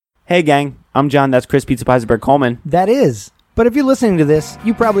Hey, gang. I'm John. That's Chris Pizza Peisenberg Coleman. That is. But if you're listening to this,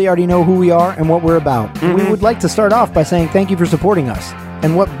 you probably already know who we are and what we're about. Mm-hmm. We would like to start off by saying thank you for supporting us.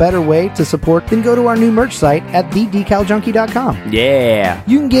 And what better way to support than go to our new merch site at thedecaljunkie.com. Yeah.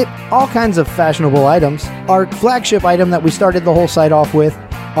 You can get all kinds of fashionable items. Our flagship item that we started the whole site off with,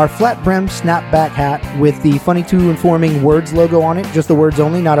 our flat brim snapback hat with the Funny to Informing Words logo on it, just the words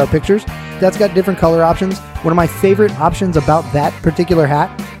only, not our pictures. That's got different color options. One of my favorite options about that particular hat,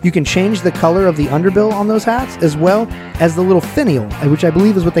 you can change the color of the underbill on those hats as well as the little finial, which I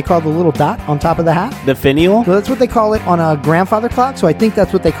believe is what they call the little dot on top of the hat. The finial? So that's what they call it on a grandfather clock, so I think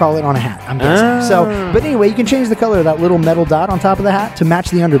that's what they call it on a hat, I'm guessing. But anyway, you can change the color of that little metal dot on top of the hat to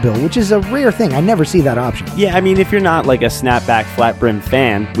match the underbill, which is a rare thing. I never see that option. Yeah, I mean, if you're not like a snapback flat brim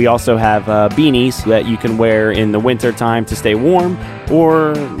fan, we also have beanies that you can wear in the winter time to stay warm,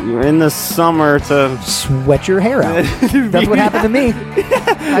 or in the summer to sweat your hair out. That's what happened to me.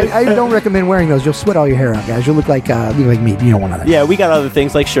 I don't recommend wearing those. You'll sweat all your hair out, guys. You'll look like me. You don't want that. Yeah, we got other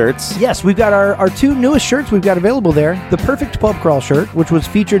things like shirts. Yes, we've got our two newest shirts we've got available there. The Perfect Pub Crawl shirt, which was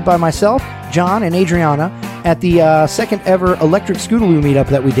featured by myself, John, and Adriana at the second ever Electric Scootaloo meetup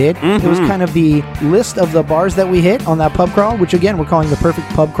that we did. Mm-hmm. It was kind of the list of the bars that we hit on that pub crawl, which again we're calling the Perfect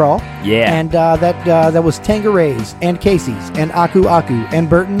Pub Crawl. Yeah. And that was Tangeray's and Casey's and Aku Aku and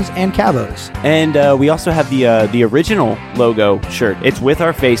Burton's and Cavo's. And we also have the original logo shirt. It's with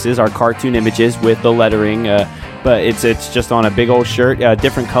our faces, our cartoon images with the lettering, but it's just on a big old shirt.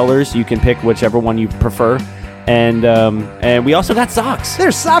 Different colors. You can pick whichever one you prefer. And we also got socks.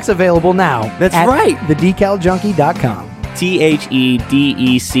 There's socks available now. That's right. thedecaljunkie.com.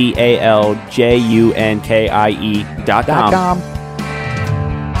 THEDECALJUNKIE.com.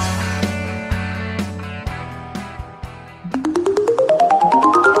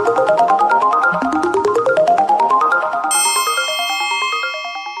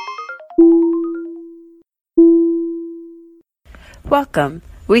 Welcome.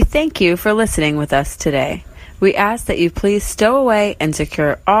 We thank you for listening with us today. We ask that you please stow away and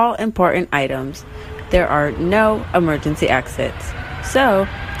secure all important items. There are no emergency exits. So,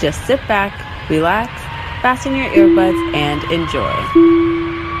 just sit back, relax, fasten your earbuds, and enjoy.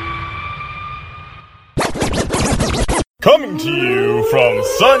 Coming to you from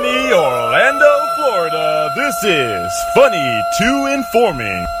sunny Orlando, Florida, this is Funny to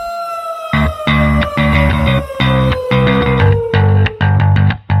Informing.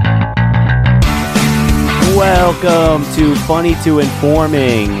 Welcome to Funny to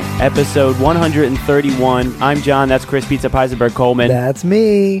Informing, episode 131. I'm John, that's Chris Pizza Peisenberg Coleman. That's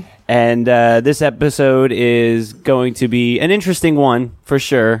me. And this episode is going to be an interesting one, for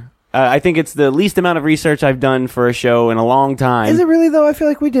sure. I think it's the least amount of research I've done for a show in a long time. Is it really, though? I feel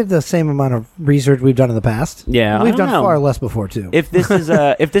like we did the same amount of research we've done in the past. Yeah, we've done far less before, too. If this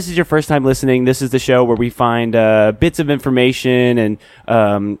is your first time listening, this is the show where we find bits of information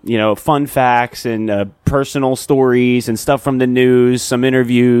and fun facts and personal stories and stuff from the news, some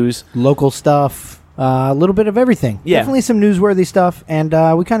interviews, local stuff, a little bit of everything. Yeah. Definitely some newsworthy stuff, and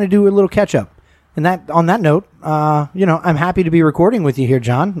we kind of do a little catch up. And on that note, I'm happy to be recording with you here,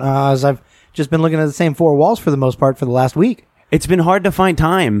 John, as I've just been looking at the same four walls for the most part for the last week. It's been hard to find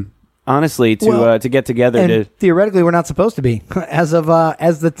time, honestly, to get together. And theoretically, we're not supposed to be. As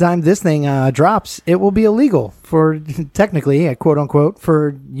the time this thing drops, it will be illegal for, technically, quote unquote,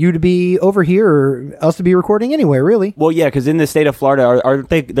 for you to be over here or us to be recording anywhere, really. Well, yeah, because in the state of Florida,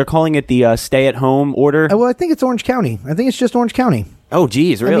 they're calling it the stay-at-home order? Well, I think it's Orange County. I think it's just Orange County. Oh,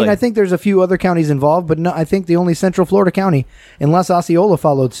 geez, really? I mean, I think there's a few other counties involved, but no, I think the only Central Florida county, unless Osceola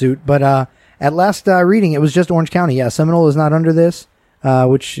followed suit. But at last reading, it was just Orange County. Yeah, Seminole is not under this,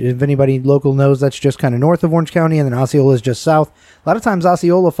 which, if anybody local knows, that's just kind of north of Orange County, and then Osceola is just south. A lot of times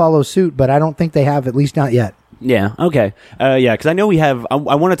Osceola follows suit, but I don't think they have, at least not yet. Yeah, okay. Because I know we have... I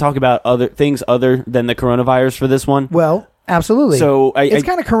want to talk about other things other than the coronavirus for this one. Well, absolutely. So it's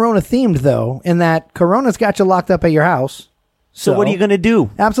kind of Corona-themed, though, in that Corona's got you locked up at your house. So what are you going to do?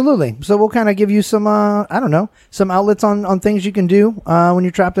 Absolutely. So we'll kind of give you some, some outlets on things you can do when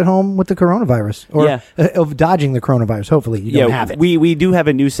you're trapped at home with the coronavirus. Or of dodging the coronavirus, hopefully. You don't have it. We do have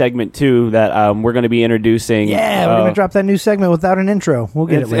a new segment, too, that we're going to be introducing. Yeah, we're going to drop that new segment without an intro. We'll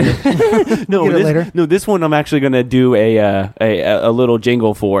get it later. No, this one I'm actually going to do a little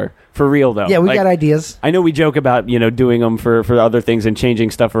jingle for. For real, though. Yeah, we got ideas. I know we joke about, doing them for other things and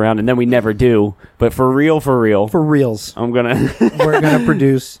changing stuff around, and then we never do. But for real. For reals. We're going to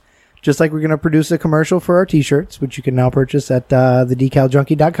produce, just like we're going to produce a commercial for our T-shirts, which you can now purchase at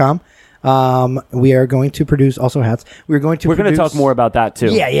thedecaljunkie.com. We are going to produce also hats. We're going to talk more about that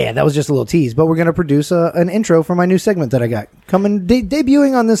too. Yeah, that was just a little tease. But we're going to produce an intro for my new segment that I got coming,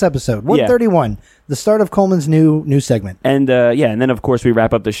 debuting on this episode, 131, the start of Coleman's new segment. And and then of course we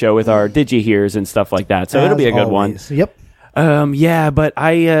wrap up the show with our Digi Hears and stuff like that. So it'll be a good one. Yep. But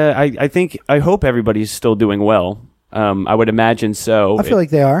I hope everybody's still doing well. I would imagine so. I feel like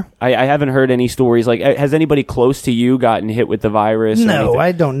they are. I haven't heard any stories. Like, has anybody close to you gotten hit with the virus? No,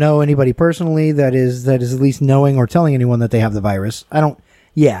 I don't know anybody personally that is at least knowing or telling anyone that they have the virus. I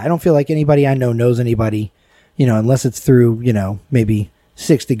don't feel like anybody I know knows anybody, unless it's through, maybe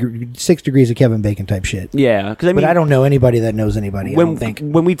 6 degrees of Kevin Bacon type shit. Yeah, because but I don't know anybody that knows anybody. I don't think.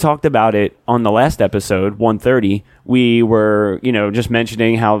 When we talked about it on the last episode, 130, we were just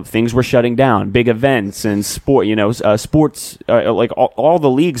mentioning how things were shutting down, big events and sports, like all the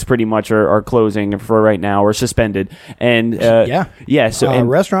leagues pretty much are closing for right now or suspended. And so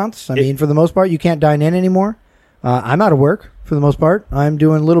restaurants. I mean, for the most part, you can't dine in anymore. I'm out of work for the most part. I'm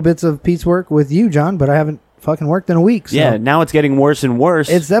doing little bits of Pete's work with you, John, but I haven't fucking worked in a week. So. Yeah, now it's getting worse and worse.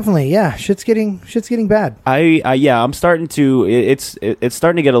 It's definitely shit's getting bad. I'm starting to it's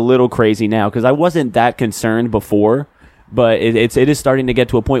starting to get a little crazy now because I wasn't that concerned before, but it is starting to get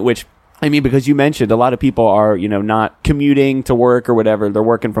to a point which, I mean, because you mentioned a lot of people are, not commuting to work or whatever. They're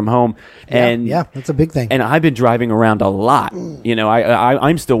working from home. And yeah, that's a big thing. And I've been driving around a lot.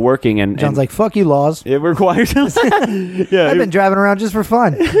 I'm still working. And John's like, fuck you, laws. It requires... I've been driving around just for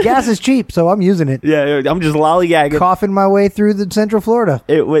fun. Gas is cheap, so I'm using it. Yeah, I'm just lollygagging. Coughing my way through the Central Florida.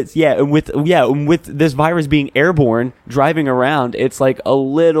 It was, and with this virus being airborne, driving around, it's like a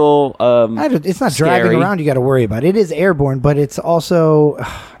little it's not scary. driving around you got to worry about. It is airborne, but it's also...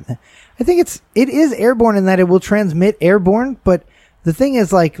 I think it is airborne in that it will transmit airborne, but the thing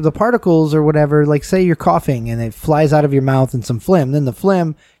is, like, the particles or whatever, like, say you're coughing and it flies out of your mouth and some phlegm, then the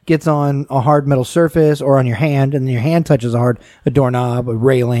phlegm gets on a hard metal surface or on your hand, and then your hand touches a doorknob, a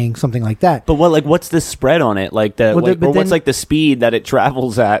railing, something like that. But what's the spread on it? Like what's like the speed that it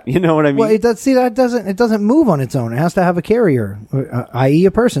travels at? You know what I mean? Well, it doesn't move on its own. It has to have a carrier, i.e.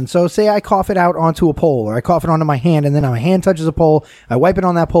 a person. So say I cough it out onto a pole, or I cough it onto my hand, and then my hand touches a pole, I wipe it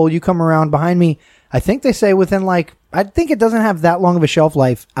on that pole, you come around behind me. I think they say I think it doesn't have that long of a shelf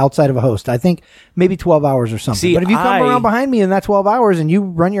life outside of a host. I think maybe 12 hours or something. But if you come around behind me in that 12 hours and you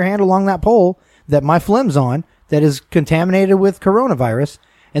run your hand along that pole that my phlegm's on, that is contaminated with coronavirus,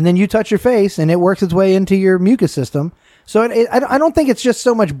 and then you touch your face and it works its way into your mucus system. So I don't think it's just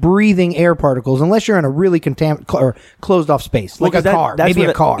so much breathing air particles, unless you're in a really or closed off space, like a car, maybe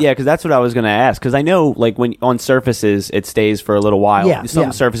a car. Yeah, because that's what I was going to ask. Because I know, like, when on surfaces, it stays for a little while. Yeah,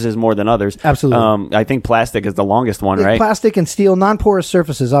 Some surfaces more than others. Absolutely. I think plastic is the longest one, right? Plastic and steel, non-porous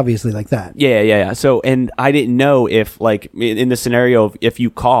surfaces, obviously, like that. Yeah. So, and I didn't know if, like, in the scenario of if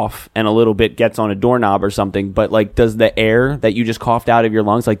you cough and a little bit gets on a doorknob or something, but, like, does the air that you just coughed out of your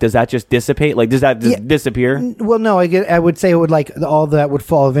lungs, like, does that just dissipate? Like, does that just disappear? Well, no, I would say it would, like, all that would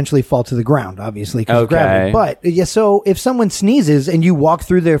eventually fall to the ground, obviously, because of gravity. But so if someone sneezes and you walk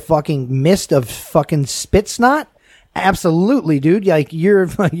through their fucking mist of fucking spit snot, absolutely, dude. Like, you're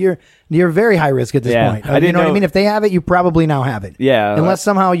very high risk at this point. You know what I mean? If they have it, you probably now have it. Yeah. Unless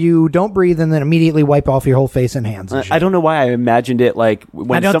somehow you don't breathe and then immediately wipe off your whole face and hands. And I don't know why I imagined it like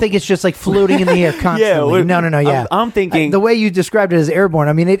when I don't think it's just like floating in the air constantly. No. Yeah. I'm thinking the way you described it as airborne.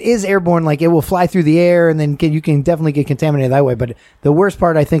 I mean, it is airborne. Like, it will fly through the air and then you can definitely get contaminated that way. But the worst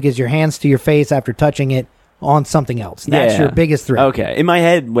part, I think, is your hands to your face after touching it on something else. That's your biggest threat. Okay. In my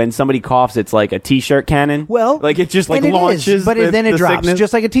head, when somebody coughs, it's like a t-shirt cannon. Well, like it just like launches. But then it drops, sickness.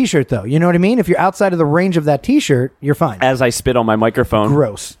 Just like a t-shirt, though. You know what I mean? If you're outside of the range of that t-shirt, you're fine. As I spit on my microphone.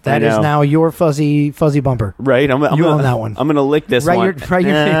 Gross. That is now your fuzzy bumper. Right. You own that one. I'm going to lick this one.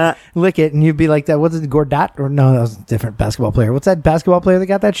 Lick it, and you'd be like that. What's it, Gordat? Or no, that was a different basketball player. What's that basketball player that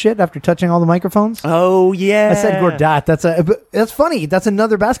got that shit after touching all the microphones? Oh, yeah. I said Gordat. That's funny. That's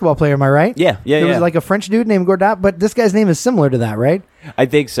another basketball player, am I right? Yeah. There was like a French dude named Gordat, but this guy's name is similar to that, right? I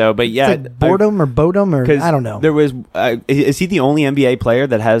think so, but yeah, like Bodum or I don't know. There was is he the only NBA player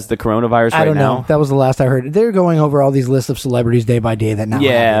that has the coronavirus right now? I don't know. That was the last I heard. They're going over all these lists of celebrities day by day that now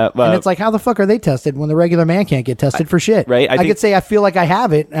have it. And it's like, how the fuck are they tested when the regular man can't get tested for shit? Right. I could say I feel like I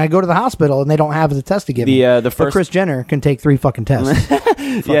have it, and I go to the hospital and they don't have the test to give me. The first, but Kris Jenner can take 3 fucking tests.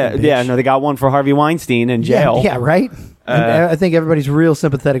 No, they got one for Harvey Weinstein in jail. Yeah, right. I think everybody's real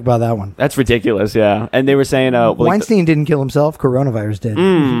sympathetic about that one. That's ridiculous, yeah. And they were saying... Weinstein didn't kill himself. Coronavirus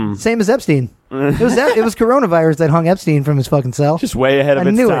did. Same as Epstein. It was coronavirus that hung Epstein from his fucking cell. Just way ahead of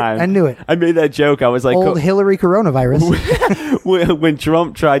its time. I knew it. I made that joke. I was like, Old Hillary coronavirus. when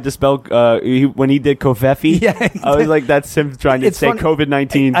Trump tried to spell, when he did Covfefe, Yeah, I was like, that's him trying to It's say funny.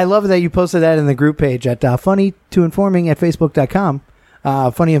 COVID-19. I love that you posted that in the group page at funny2informing at facebook.com.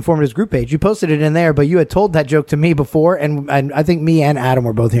 Funny Informatives group page. You posted it in there, but you had told that joke to me before, and I think me and Adam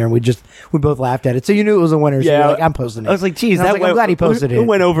were both here, and we both laughed at it. So you knew it was a winner. So Yeah. you're like, I'm posting it. I was like, geez, And I was that like, I'm glad he posted it.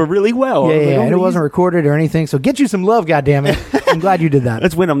 went over really well. Yeah, I was like, and it oh, wasn't recorded or anything. So get you some love, goddammit. I'm glad you did that.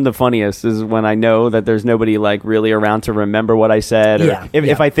 That's when I'm the funniest, is when I know that there's nobody like really around to remember what I said. Or Yeah,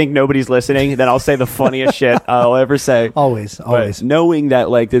 if I think nobody's listening, then I'll say the funniest shit I'll ever say. Always. But knowing that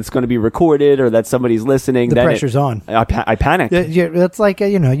like it's going to be recorded or that somebody's listening, The then pressure's on. I panic. Yeah, that's like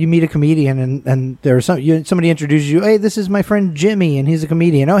you meet a comedian and there's somebody introduces you. Hey, this is my friend Jimmy, and he's a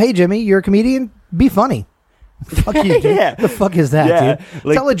comedian. Oh, hey Jimmy, you're a comedian. Be funny. Fuck you, dude. Yeah. The fuck is that, Yeah. dude?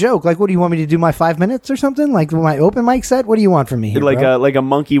 Like- Tell a joke. Like, what do you want me to do? My 5 minutes or something? Like my open mic set? What do you want from me? Here, bro? Like a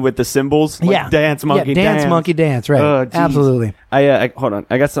monkey with the symbols. Like yeah, dance monkey, dance monkey, dance. Right? Oh, geez. Absolutely. I hold on.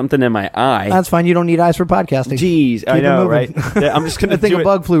 I got something in my eye. That's fine. You don't need eyes for podcasting. Jeez, I Keep it know, moving. right? Yeah, I'm just gonna I think do a it.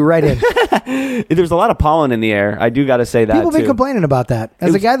 bug flew right in. There's a lot of pollen in the air. I do got to say that People have been too. complaining about that. As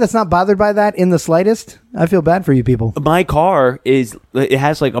It a was- guy that's not bothered by that in the slightest, I feel bad for you people. My car it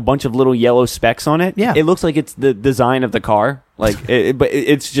has like a bunch of little yellow specks on it. Yeah. It looks like it's the design of the car. Like, but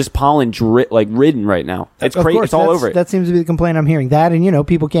it's just pollen ridden right now. It's Of crazy. course, It's all over it. That seems to be the complaint I'm hearing. That and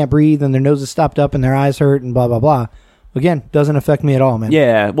people can't breathe and their nose is stopped up and their eyes hurt and blah blah blah. Again, doesn't affect me at all, man.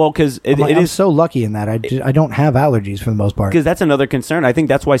 Yeah, well, because I'm it is so lucky in that I don't have allergies for the most part. because that's another concern. I think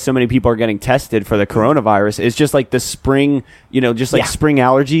that's why so many people are getting tested for the coronavirus. It's just like the spring, just like Yeah. spring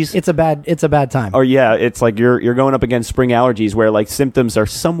allergies. It's a bad time. Or yeah, it's like you're going up against spring allergies where like symptoms are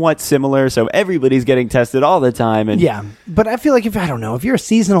somewhat similar, so everybody's getting tested all the time. And Yeah, but I feel like if you're a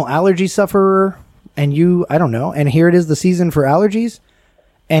seasonal allergy sufferer and and here it is the season for allergies.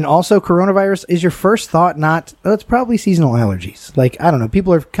 And also coronavirus is your first thought it's probably seasonal allergies. Like, I don't know.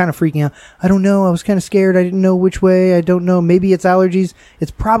 People are kind of freaking out. I don't know. I was kind of scared. I didn't know which way. I don't know. Maybe it's allergies. It's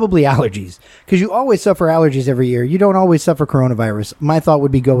probably allergies. Because you always suffer allergies every year. You don't always suffer coronavirus. My thought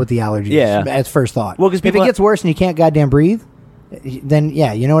would be go with the allergies. Yeah. As first thought. Well, 'cause if it people gets worse and you can't goddamn breathe, then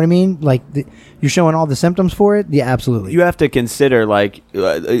yeah, you know what I mean? Like, you're showing all the symptoms for it? Yeah, absolutely. you have to consider like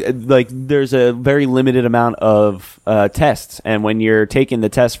there's a very limited amount of tests, and when you're taking the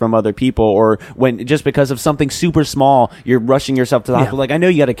tests from other people, or when just because of something super small, you're rushing yourself to the hospital. Like, I know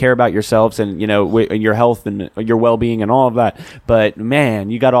you got to care about yourselves and and your health and your well-being and all of that, but man,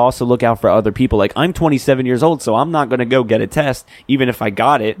 you got to also look out for other people. Like, I'm 27 years old, so I'm not going to go get a test even if I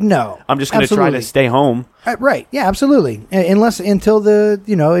got it. No, I'm just going to try to absolutely. stay home. Right. Yeah, absolutely. Until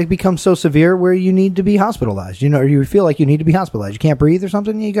it becomes so severe where you need to be hospitalized, or you feel like you need to be hospitalized. You can't breathe or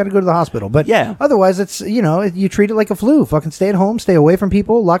something. You got to go to the hospital. But Yeah. otherwise it's, you treat it like a flu. Fucking stay at home, stay away from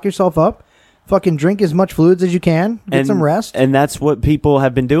people, lock yourself up, fucking drink as much fluids as you can, get some rest. And that's what people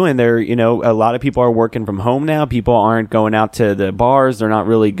have been doing. They're, a lot of people are working from home now. People aren't going out to the bars. They're not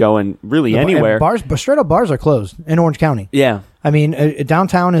really going anywhere. Straight up bars are closed in Orange County. Yeah. I mean,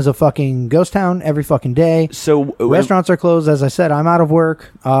 downtown is a fucking ghost town every fucking day. So Restaurants are closed. As I said, I'm out of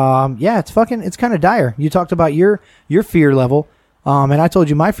work. It's kind of dire. You talked about your fear level. And I told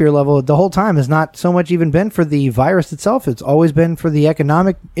you my fear level the whole time has not so much even been for the virus itself. It's always been for the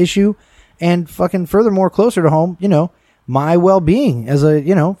economic issue and fucking furthermore closer to home, my well-being as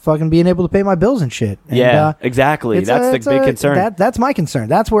fucking being able to pay my bills and shit. And, yeah, exactly. That's the big concern. That's my concern.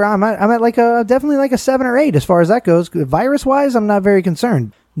 That's where I'm at. I'm at definitely like a 7 or 8 as far as that goes. Virus-wise, I'm not very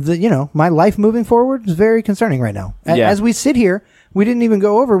concerned. My life moving forward is very concerning right now. Yeah. As we sit here, we didn't even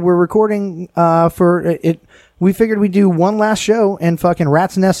go over. We're recording for it. We figured we'd do one last show in fucking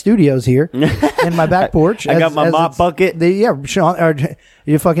Rat's Nest Studios here in my back porch. I got my mop bucket.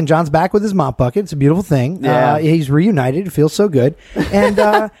 Fucking John's back with his mop bucket. It's a beautiful thing. Yeah. He's reunited. It feels so good. And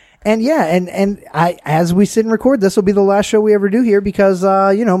as we sit and record, this will be the last show we ever do here because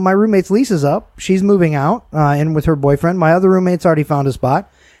my roommate's lease is up. She's moving out in with her boyfriend. My other roommate's already found a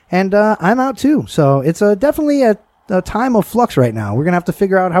spot, and I'm out too. So it's definitely a time of flux right now. We're gonna have to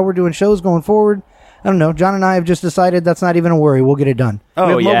figure out how we're doing shows going forward. I don't know. John and I have just decided that's not even a worry. We'll get it done.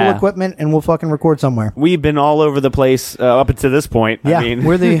 Oh, we have yeah. mobile equipment, and we'll fucking record somewhere. We've been all over the place up until this point. Yeah, I mean,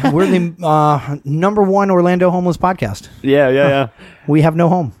 we're the number one Orlando homeless podcast. yeah. We have no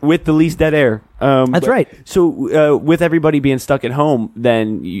home. With the least dead air. That's right. So with everybody being stuck at home,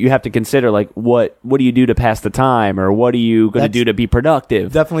 then you have to consider like what do you do to pass the time, or what are you going to do to be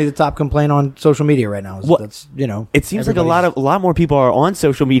productive? Definitely the top complaint on social media right now. It seems like a lot more people are on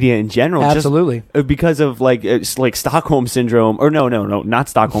social media in general. Absolutely. Just because of like Stockholm syndrome, or no, not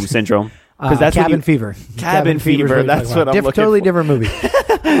Stockholm syndrome. Because that's what Cabin Fever. Cabin Fever is Fever. you're That's talking what about. I'm looking Totally for. different movie.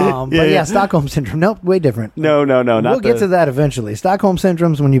 But yeah, Stockholm Syndrome. Nope, way different. No. We'll get to that eventually. Stockholm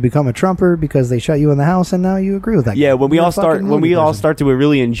Syndrome's when you become a Trumper because they shut you in the house and now you agree with that. Yeah, guy. when we You're all a fucking movie person. start to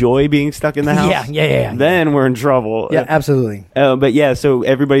really enjoy being stuck in the house. Yeah. Then we're in trouble. Yeah, absolutely. But yeah, so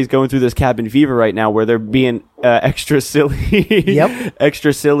everybody's going through this cabin fever right now, where they're being extra silly. Yep.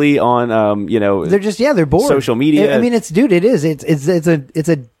 Extra silly on They're just they're bored. Social media. I mean, it's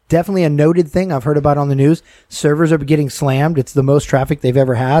a definitely a noted thing I've heard about on the news. Servers are getting slammed. It's the most traffic they've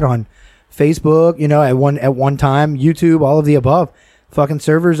ever had on Facebook. At one time, YouTube, all of the above. Fucking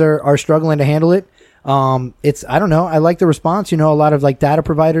servers are struggling to handle it. I don't know. I like the response. A lot of like data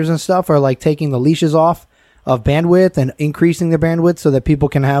providers and stuff are like taking the leashes off of bandwidth and increasing their bandwidth so that people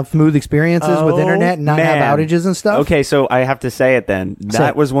can have smooth experiences with internet and not have outages and stuff. Okay, so I have to say it then.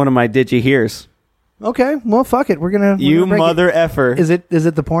 That was one of my did you hears. Okay, well, fuck it. We're gonna mother effer. Is it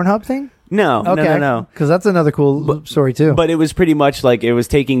the Pornhub thing? No, okay. No. Because that's another cool story too. But it was pretty much like it was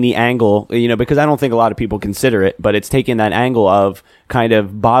taking the angle, because I don't think a lot of people consider it, but it's taking that angle of kind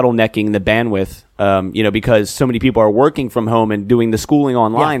of bottlenecking the bandwidth, because so many people are working from home and doing the schooling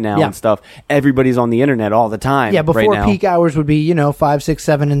online now and stuff. Everybody's on the internet all the time. Yeah, before right now. peak hours would be 5, 6,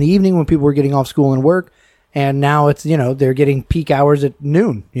 7 in the evening when people were getting off school and work. And now it's, they're getting peak hours at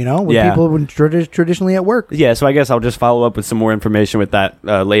noon, when people would traditionally at work. Yeah, so I guess I'll just follow up with some more information with that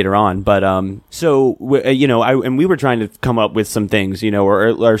later on. But we were trying to come up with some things,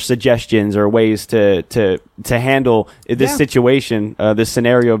 or suggestions or ways to handle this situation, this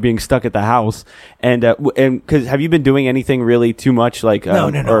scenario of being stuck at the house. And because have you been doing anything really too much, like No.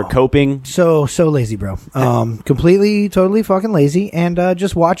 or coping? So lazy, bro. Completely, totally fucking lazy, and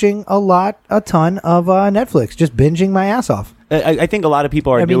just watching a ton of Netflix, just binging my ass off. I think a lot of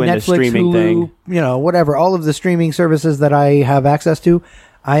people are doing Netflix, the streaming Hulu, thing. Whatever. All of the streaming services that I have access to,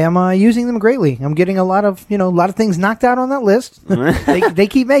 I am using them greatly. I'm getting a lot of things knocked out on that list. They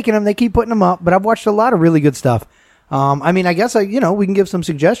keep making them. They keep putting them up. But I've watched a lot of really good stuff. I guess we can give some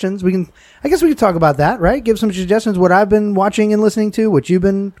suggestions. I guess we could talk about that, right? Give some suggestions. What I've been watching and listening to. What you've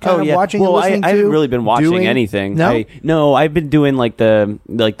been watching and listening to. I haven't really been watching anything. No, I've been doing like the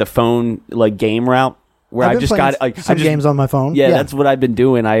phone game route. Where I've I just got some games on my phone. Yeah, that's what I've been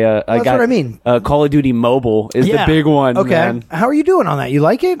doing. That's what I mean. Call of Duty Mobile is the big one. Okay, man. How are you doing on that? You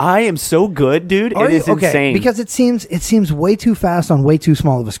like it? I am so good, dude. It is insane because it seems way too fast on way too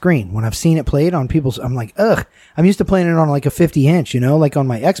small of a screen. When I've seen it played on people's, I'm like, ugh. I'm used to playing it on like a 50-inch, like on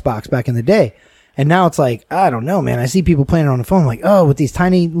my Xbox back in the day. And now it's like, I don't know, man. I see people playing it on the phone, like, oh, with these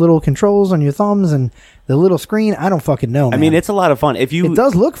tiny little controls on your thumbs and the little screen. I don't fucking know, man. I mean, it's a lot of fun. It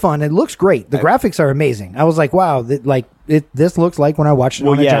does look fun. It looks great. The graphics are amazing. I was like, wow, this looks like when I watched it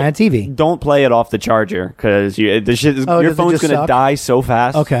on a giant TV. Don't play it off the charger because your phone's going to die so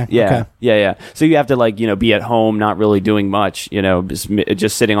fast. Okay. Yeah. So you have to be at home, not really doing much,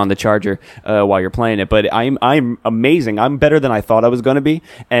 just sitting on the charger while you're playing it. But I'm amazing. I'm better than I thought I was going to be,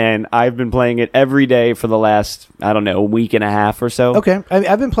 and I've been playing it every day for the last, I don't know, a week and a half or so. Okay.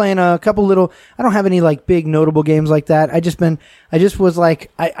 I've been playing a couple little. I don't have any big notable games like that.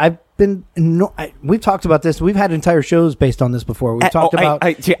 We've talked about this. We've had entire shows based on this before. We've talked about.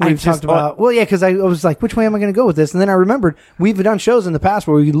 Well, yeah, because I was like, which way am I going to go with this? And then I remembered we've done shows in the past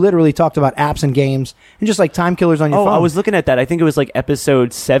where we literally talked about apps and games and just like time killers on your phone. I was looking at that. I think it was like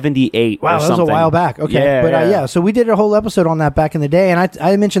episode 78. Wow, or that something. was a while back. Okay, so we did a whole episode on that back in the day, and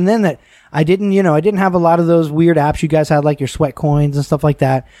I mentioned then that I didn't have a lot of those weird apps you guys had, like your sweat coins and stuff like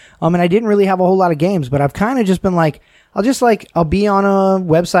that. And I didn't really have a whole lot of games, but I've kind of just been like, I'll be on a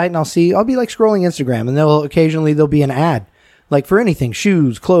website and I'll be like scrolling Instagram, and there'll be an ad, like for anything,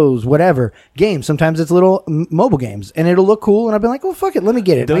 shoes, clothes, whatever, games. Sometimes it's little mobile games, and it'll look cool, and I've been like, well, fuck it, let me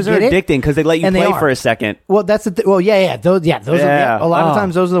get it. Those are addicting because they let you play for a second. Well, that's those are a lot of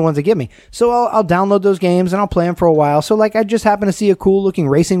times those are the ones that get me. So I'll download those games and I'll play them for a while. So I just happened to see a cool looking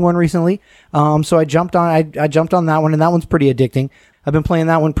racing one recently. So I jumped on that one, and that one's pretty addicting. I've been playing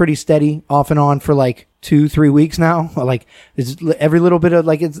that one pretty steady off and on for 2-3 weeks now. It's every little bit of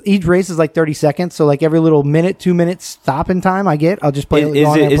each race is 30 seconds. So every little minute, 2 minutes stop in time I'll just play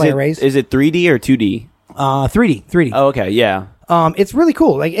a race. Is it 3D or 2D? 3D. Oh, okay. Yeah. It's really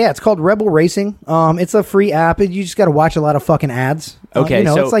cool. It's called Rebel Racing. It's a free app. You just got to watch a lot of fucking ads. Okay,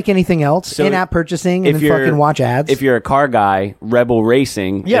 so it's like anything else. so in-app purchasing and then fucking watch ads. If you're a car guy, Rebel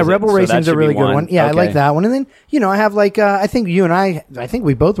Racing. Yeah, Rebel Racing's a really good one. Yeah, okay. I like that one. And then, I have I think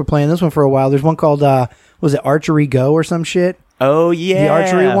we both were playing this one for a while. There's one called, was it Archery Go or some shit? Oh yeah, the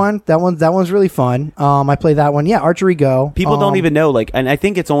archery one. That one's really fun. I play that one. Yeah, Archery Go. People don't even know, like, and I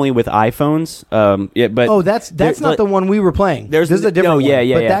think it's only with iPhones. Yeah, but that's not the one we were playing. This is a different one.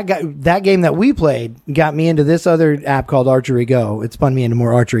 But that game that we played got me into this other app called Archery Go. It spun me into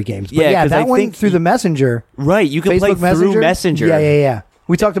more archery games. But that one through the Messenger. Right, you can Facebook play through Messenger. Yeah.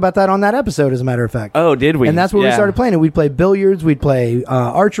 We talked about that on that episode, as a matter of fact. Oh, did we? And that's where we started playing it. We'd play billiards, we'd play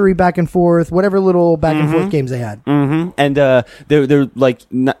archery back and forth, whatever little back and forth games they had. Mm-hmm. And they're like,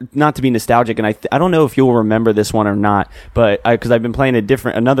 not to be nostalgic, and I don't know if you'll remember this one or not, but because I've been playing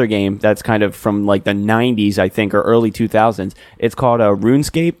another game that's kind of from like the 90s, I think, or early 2000s. It's called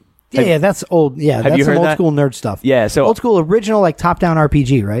RuneScape. Yeah, that's old. Yeah, that's some old school nerd stuff. Yeah, so old school original like top-down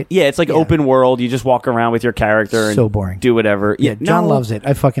RPG, right? Yeah, it's like open world. You just walk around with your character and so boring. Do whatever. Yeah, John loves it.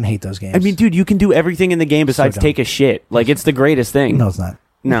 I fucking hate those games. I mean, dude, you can do everything in the game besides take a shit. Like, it's the greatest thing. No, it's not.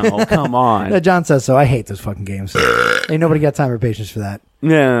 No, come on. John says so. I hate those fucking games. Ain't nobody got time or patience for that.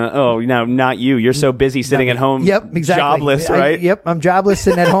 Yeah. Oh, no, not you. You're so busy sitting at home. Yep, exactly. Jobless, right? Yep, I'm jobless,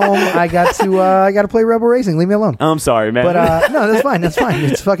 sitting at home. I got to play Rebel Racing. Leave me alone. I'm sorry, man. But no, that's fine. That's fine.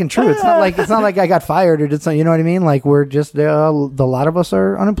 It's fucking true. It's not like I got fired or did something. You know what I mean? Like, we're just the lot of us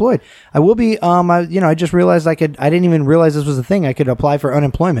are unemployed. I will be. I just realized I didn't even realize this was a thing. I could apply for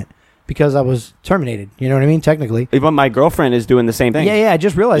unemployment because I was terminated. You know what I mean? Technically. But my girlfriend is doing the same thing. Yeah, I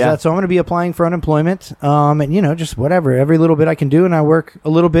just realized that. So I'm going to be applying for unemployment. And, just whatever. Every little bit I can do, and I work a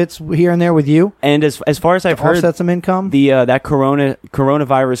little bits here and there with you. And as far as I've heard, offset some income. That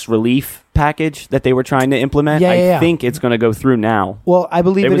coronavirus relief package that they were trying to implement, I think it's going to go through now. Well, I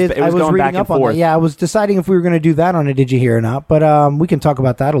believe it is. I was reading up on that. Yeah, I was deciding if we were going to do that on a Did You Hear or not. But we can talk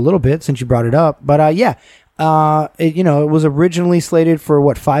about that a little bit since you brought it up. But yeah. It was originally slated for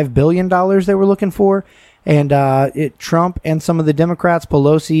 $5 billion they were looking for, and Trump and some of the Democrats,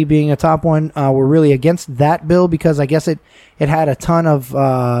 Pelosi being a top one, were really against that bill because I guess it had a ton of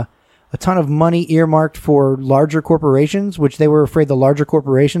money earmarked for larger corporations, which they were afraid the larger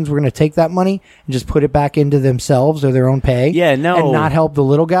corporations were going to take that money and just put it back into themselves or their own pay. Yeah, no, and not help the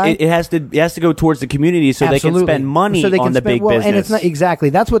little guy. It has to go towards the community so Absolutely. They can spend money on the big business. And it's not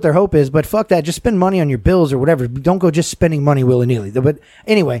exactly that's what their hope is. But fuck that, just spend money on your bills or whatever. Don't go just spending money willy nilly. But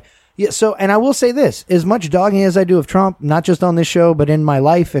anyway. Yeah, so, and I will say this, as much dogging as I do of Trump, not just on this show, but in my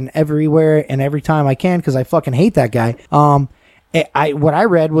life and everywhere and every time I can, because I fucking hate that guy. What I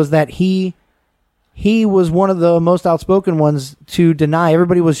read was that he was one of the most outspoken ones to deny.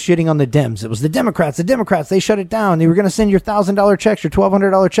 Everybody was shitting on the Dems. It was the Democrats. They shut it down. They were going to send your $1,000 checks, your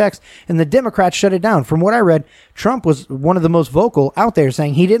 $1,200 checks, and the Democrats shut it down. From what I read, Trump was one of the most vocal out there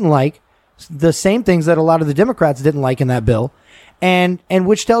saying he didn't like the same things that a lot of the Democrats didn't like in that bill. And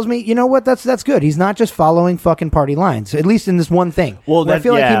which tells me, you know what, that's good. He's not just following fucking party lines, at least in this one thing. Well, I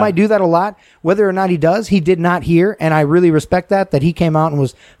feel like he might do that a lot. Whether or not he does, he did not hear, and I really respect that he came out and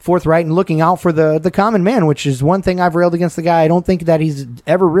was forthright and looking out for the common man, which is one thing I've railed against the guy. I don't think that he's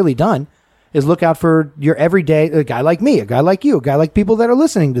ever really done, is look out for your everyday, a guy like me, a guy like you, a guy like people that are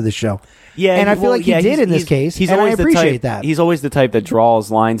listening to this show. Yeah, and I feel like he did in this case, and I appreciate that. He's always the type that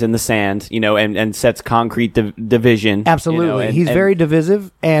draws lines in the sand, and sets concrete division. Absolutely. He's very divisive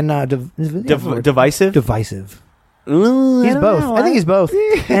and divisive? Divisive. He's both. I think he's both.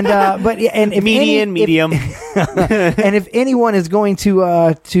 And if medium. And if anyone is going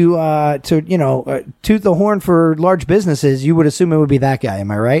to toot the horn for large businesses, you would assume it would be that guy.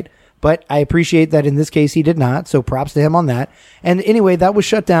 Am I right? But I appreciate that in this case he did not, so props to him on that. And anyway, that was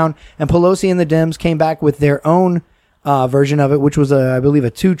shut down, and Pelosi and the Dems came back with their own version of it, which was, I believe, a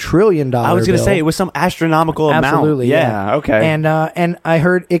 $2 trillion I was going to say, it was some astronomical amount. Absolutely, yeah. Okay. And I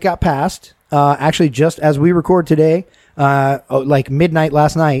heard it got passed, actually just as we record today, like midnight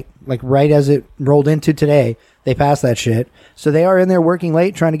last night, like right as it rolled into today, they passed that shit. So they are in there working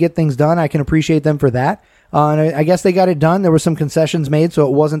late, trying to get things done. I can appreciate them for that. And I guess they got it done. There were some concessions made, so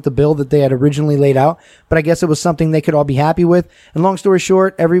it wasn't the bill that they had originally laid out. But I guess it was something they could all be happy with. And long story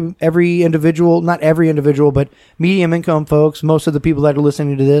short, every individual, not every individual, but medium income folks, most of the people that are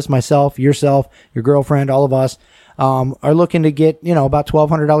listening to this, myself, yourself, your girlfriend, all of us, are looking to get, about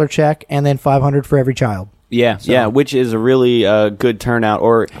 $1,200 check and then $500 for every child. Yeah, which is a really good turnout.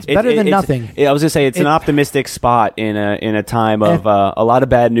 Or it's better than nothing. I was going to say, it's an optimistic spot in a time of a lot of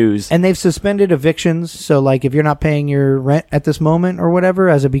bad news. And they've suspended evictions, so like if you're not paying your rent at this moment or whatever,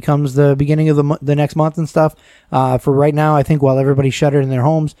 as it becomes the beginning of the next month and stuff, for right now, I think while everybody's shuttered in their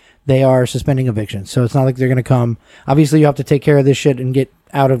homes, they are suspending evictions. So it's not like they're going to come. Obviously, you have to take care of this shit and get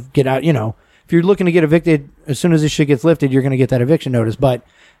out. If you're looking to get evicted, as soon as this shit gets lifted, you're going to get that eviction notice. But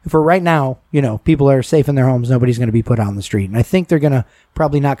for right now, people are safe in their homes. Nobody's going to be put out on the street. And I think they're going to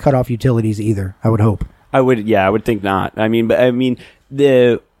probably not cut off utilities either, I would hope. I would think not. I mean,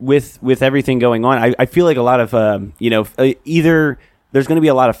 with everything going on, I feel like a lot of either there's going to be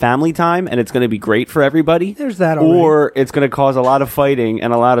a lot of family time and it's going to be great for everybody. There's that already. Or it's going to cause a lot of fighting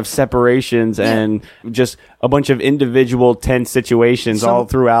and a lot of separations and just a bunch of individual tense situations all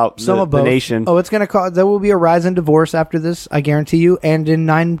throughout the nation. Oh, it's going to cause, there will be a rise in divorce after this, I guarantee you. And in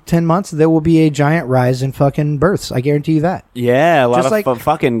 9-10 months, there will be a giant rise in fucking births. I guarantee you that. Yeah, a lot of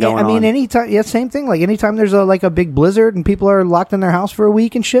fucking going on. I mean, anytime, same thing. Like anytime there's a big blizzard and people are locked in their house for a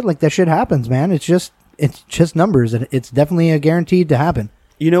week and shit, like that shit happens, man. It's just numbers, and it's definitely a guaranteed to happen.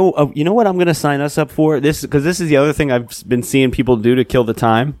 You know what I'm going to sign us up for? Because this is the other thing I've been seeing people do to kill the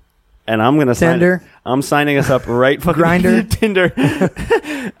time, and I'm going to Tinder. I'm signing us up right fucking Grindr. Tinder.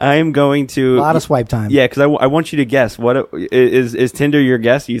 I am going to a lot of swipe time. Yeah, because I want you to guess what is Tinder your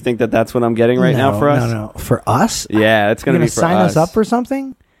guess? You think that's what I'm getting right now for us? No, for us. Yeah, it's going to be for sign us up for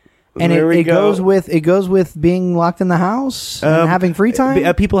something. And it goes with being locked in the house and having free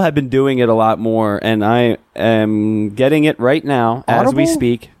time. People have been doing it a lot more, and I am getting it right now as we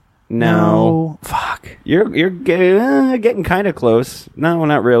speak. No, fuck. You're getting kind of close. No,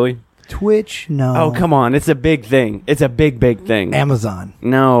 not really. Twitch, no. Oh, come on! It's a big thing. It's a big thing. Amazon,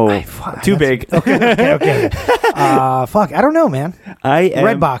 no. Too big. Okay. Fuck. I don't know, man.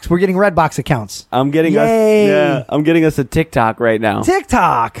 Redbox. We're getting Redbox accounts. I'm getting I'm getting us a TikTok right now.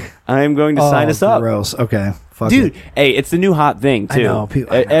 TikTok. I'm going to sign us up. Gross. Okay. Fuck dude. it. Hey, it's the new hot thing too. I know.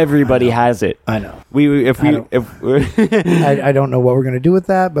 Everybody has it. I know. I don't know what we're gonna do with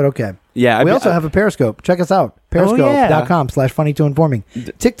that, but okay. Yeah. We also have a Periscope. Check us out. Periscope.com/funny2informing.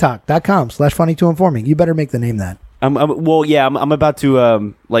 TikTok.com/funny2informing. You better make the name that. I'm about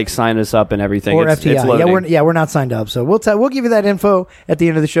to sign us up and everything. Or it's FTI. We're not signed up, so we'll give you that info at the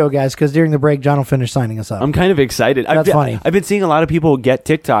end of the show, guys. Because during the break, John will finish signing us up. I'm kind of excited. That's funny. I've been seeing a lot of people get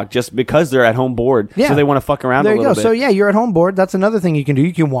TikTok just because they're at home bored, so they want to fuck around. There you go. So you're at home bored. That's another thing you can do.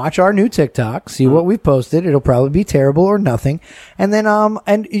 You can watch our new TikTok, see what we've posted. It'll probably be terrible or nothing, and then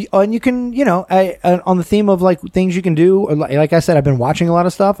and you can on the theme of things you can do. Like I said, I've been watching a lot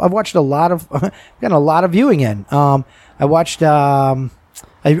of stuff. I've watched a lot of gotten a lot of viewing in. I watched.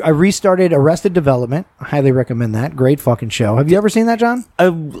 I restarted Arrested Development. I highly recommend that. Great fucking show. Have you ever seen that, John?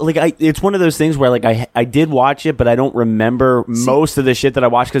 It's one of those things where I did watch it, but I don't remember most of the shit that I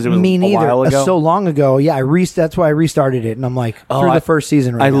watched because it was a while ago. So long ago. Yeah, that's why I restarted it, and I'm through the first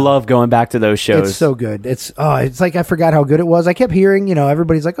season right now. I love going back to those shows. It's so good. It's like I forgot how good it was. I kept hearing,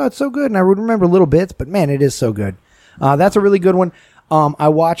 everybody's like, oh, it's so good, and I would remember little bits, but man, it is so good. That's a really good one. I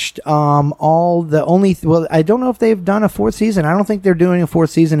watched I don't know if they've done a fourth season. I don't think they're doing a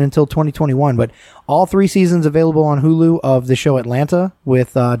fourth season until 2021, but all 3 seasons available on Hulu of the show Atlanta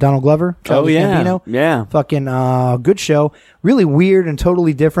with Donald Glover. Childish Gambino. Yeah. Fucking good show. Really weird and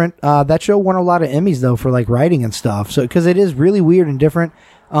totally different. That show won a lot of Emmys though for writing and stuff. So because it is really weird and different.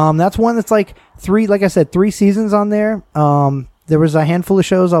 That's one that's 3 seasons on there. There was a handful of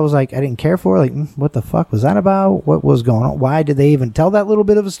shows I was I didn't care for. What the fuck was that about? What was going on? Why did they even tell that little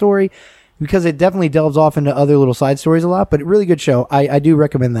bit of a story? Because it definitely delves off into other little side stories a lot, but a really good show. I do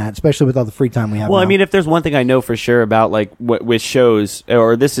recommend that, especially with all the free time we have now. I mean, if there's one thing I know for sure about with shows,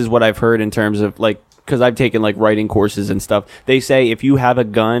 or this is what I've heard in terms of because I've taken writing courses and stuff, they say if you have a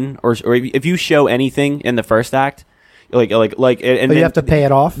gun or if you show anything in the first act, and you have to pay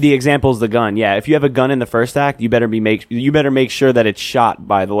it off. The example is the gun. Yeah, if you have a gun in the first act, you better make sure that it's shot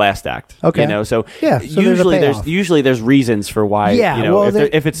by the last act. Okay. So usually usually there's reasons for why.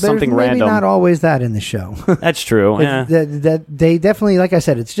 If it's something random. Maybe not always that in the show. That's true. Yeah. That they definitely, like I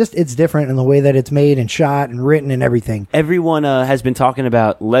said, it's different in the way that it's made and shot and written and everything. Everyone has been talking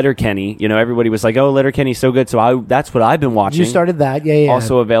about Letterkenny. Everybody was like, "Oh, Letterkenny's so good." So that's what I've been watching. You started that, yeah.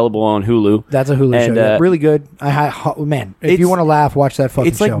 Also available on Hulu. That's a Hulu show. Yeah. Really good. Man, if you want to laugh, watch that fucking show.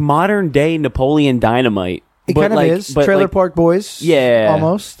 It's like modern day Napoleon Dynamite. It kind of is. Trailer Park Boys. Yeah.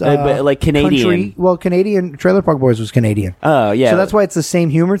 Almost. But Canadian. Country. Well, Canadian. Trailer Park Boys was Canadian. Oh, yeah. So that's why it's the same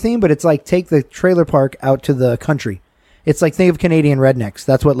humor theme, but it's take the trailer park out to the country. It's think of Canadian rednecks.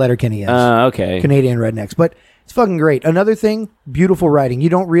 That's what Letterkenny is. Okay. Canadian rednecks. But it's fucking great. Another thing, beautiful writing. You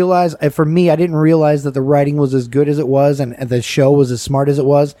don't realize, for me, I didn't realize that the writing was as good as it was and the show was as smart as it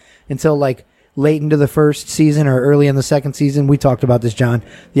was until late into the first season or early in the second season. We talked about this, John.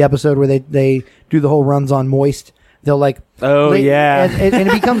 The episode where they do the whole runs on Moist. They'll yeah. And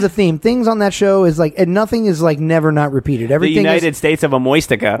it becomes a theme. Things on that show is and nothing is never not repeated. Everything the United States of a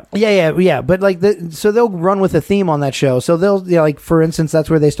Moistica. Yeah. But so they'll run with a theme on that show. So they'll, for instance, that's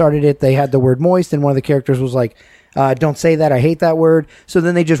where they started it. They had the word moist and one of the characters was Don't say that. I hate that word. So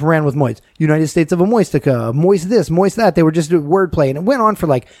then they just ran with moist. United States of Amoistica, moist this, moist that. They were just doing wordplay, and it went on for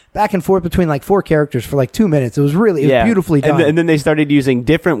like back and forth between like 4 characters for like 2 minutes. It was beautifully done. And then they started using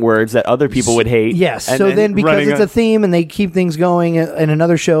different words that other people would hate. Yes. And So then because it's a theme and they keep things going, in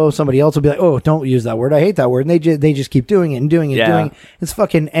another show, somebody else will be like, "Oh, don't use that word. I hate that word." And they just keep doing it and doing it, and doing it. It's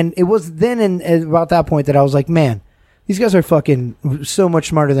fucking. And it was then and about that point that I was like, man, these guys are fucking so much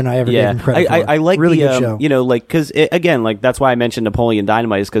smarter than I ever gave them credit for. I like really the, good show. You know, like, because, again, like, that's why I mentioned Napoleon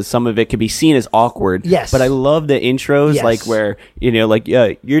Dynamite, is because some of it could be seen as awkward. Yes. But I love the intros, Yes. like, where, you know, like,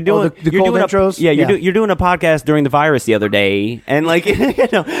 you're doing... the you're cold doing intros? You're doing a podcast during the virus the other day, and, like, you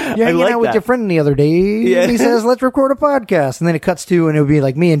know, You're hanging out with your friend the other day, Yeah. and he says, "Let's record a podcast." And then it cuts to, and it would be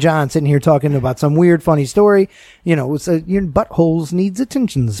like me and John sitting here talking about some weird, funny story. You know, it's your buttholes needs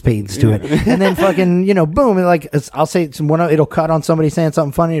attention spades to it. And then fucking, you know, boom. And like, I'll say it'll cut on somebody saying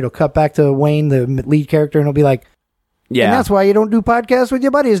something funny. It'll cut back to Wayne, the lead character, and it'll be like, Yeah. and that's why you don't do podcasts with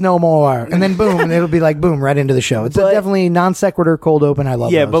your buddies no more. And then boom, and it'll be like boom, right into the show. It's a definitely non sequitur cold open. I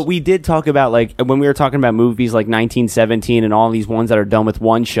love Yeah, those. but we did talk about, like, when we were talking about movies like 1917 and all these ones that are done with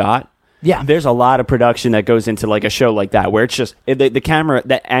one shot. Yeah. There's a lot of production that goes into, like, a show like that, where it's just the camera,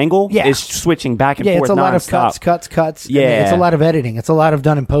 that angle is switching back and forth. It's a lot of nonstop. cuts. Yeah. And it's a lot of editing. It's a lot of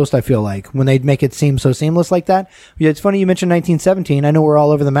done in post, I feel like, when they make it seem so seamless like that. Yeah, it's funny you mentioned 1917. I know we're all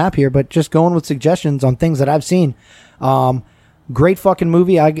over the map here, but just going with suggestions on things that I've seen. Great fucking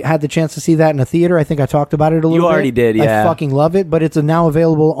movie. I had the chance to see that in a theater. I think I talked about it a little bit. You already did, yeah. I fucking love it, but it's now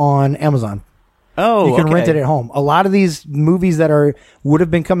available on Amazon. Oh, you can rent it at home. A lot of these movies that would have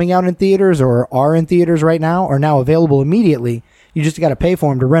been coming out in theaters or are in theaters right now are now available immediately. You just got to pay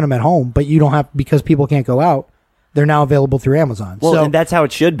for them to rent them at home, but you don't have, because people can't go out. They're now available through Amazon. Well, so and that's how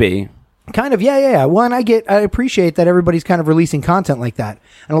it should be. kind of, yeah. One, I appreciate that everybody's kind of releasing content like that,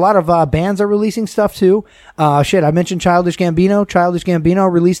 and a lot of bands are releasing stuff too. I mentioned Childish Gambino. Childish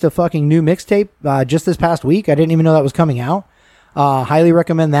Gambino released a fucking new mixtape just this past week. I didn't even know that was coming out. Highly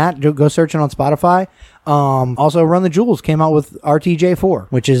recommend that. Go search it on Spotify. Also, Run the Jewels came out with RTJ4,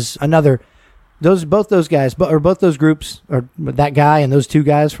 which is another. Both those guys, or both those groups, or that guy and those two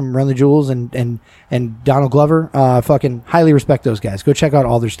guys from Run the Jewels and Donald Glover, fucking highly respect those guys. Go check out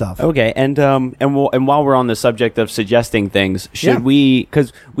all their stuff. Okay, and while we're on the subject of suggesting things, should we?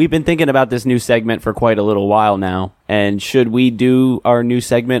 Because we've been thinking about this new segment for quite a little while now, and should we do our new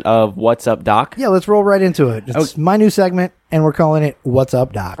segment of What's Up, Doc? Yeah, let's roll right into it. It's my new segment, and we're calling it What's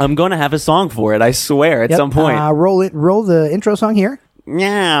Up, Doc. I'm going to have a song for it, I swear, at some point. Roll the intro song here.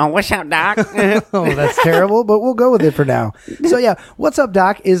 Yeah, what's up, Doc? Oh, that's terrible, but we'll go with it for now. So yeah, What's Up,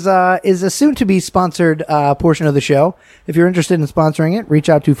 Doc is a soon-to-be sponsored portion of the show. If you're interested in sponsoring it, reach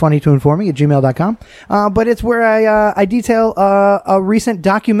out to funny2informing@gmail.com. But it's where I detail a recent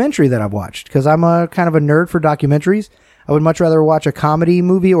documentary that I've watched, because I'm a kind of a nerd for documentaries. I would much rather watch a comedy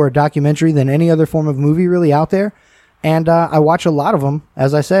movie or a documentary than any other form of movie really out there. And I watch a lot of them,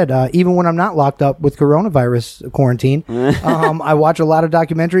 as I said, even when I'm not locked up with coronavirus quarantine. I watch a lot of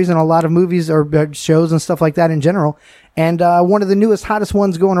documentaries and a lot of movies or shows and stuff like that in general. And one of the newest, hottest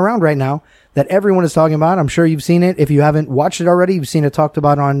ones going around right now that everyone is talking about, I'm sure you've seen it. If you haven't watched it already, you've seen it talked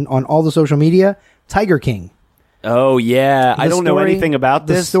about on all the social media, Tiger King. Oh, yeah. I don't know anything about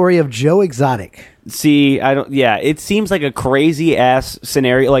this. The story of Joe Exotic. See, I don't. Yeah, it seems like a crazy ass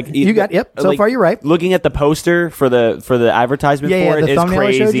scenario. Like So far, you're right. Looking at the poster for the advertisement for it, the it's thumbnail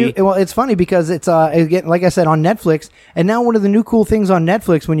crazy. I showed you. Well, it's funny because it's again, like I said, on Netflix. And now one of the new cool things on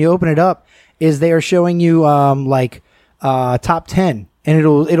Netflix when you open it up is they are showing you top 10, and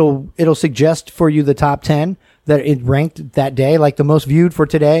it'll suggest for you the top 10 that it ranked that day, like the most viewed for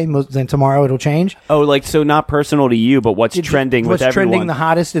today. Then tomorrow it'll change. Oh, like, so not personal to you, but what's trending with everyone. What's trending the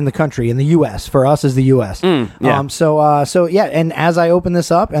hottest in the country, in the U.S. For us is the U.S. Yeah. So yeah, and as I open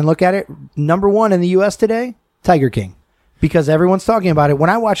this up and look at it, number one in the U.S. today, Tiger King. Because everyone's talking about it. When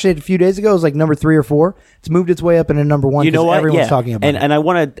I watched it a few days ago, it was like number 3 or 4. It's moved its way up into number 1. You know what? Everyone's talking about it. And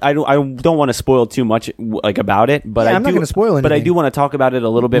I don't want to spoil too much like about it, but I'm not going to spoil anything. But I do want to talk about it a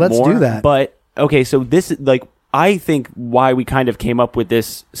little bit more. Let's do that. But okay, so this, like, I think why we kind of came up with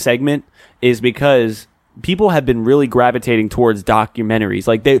this segment is because people have been really gravitating towards documentaries.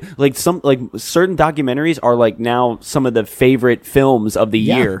 Certain documentaries are like now some of the favorite films of the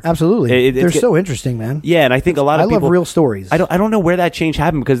year. Absolutely. They're so interesting, man. Yeah, and I think a lot of people love real stories. I don't know where that change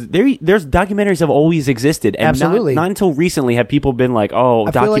happened, because there's documentaries have always existed, and absolutely not until recently have people been like, oh,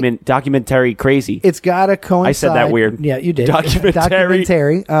 documentary crazy. It's gotta coincide. I said that weird. Yeah, you did.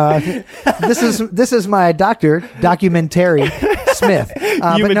 Documentary. This is my doctor documentary Smith.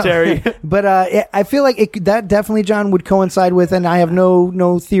 Humanitarian. But I feel like that definitely, John, would coincide with, and I have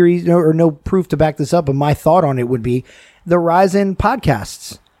no theories or no proof to back this up, but my thought on it would be the rise in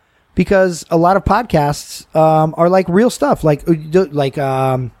podcasts. Because a lot of podcasts are like real stuff, like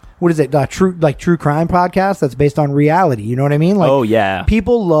what is it? True crime podcast that's based on reality. You know what I mean? Like, oh yeah,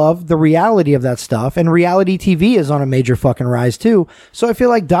 people love the reality of that stuff, and reality TV is on a major fucking rise too. So I feel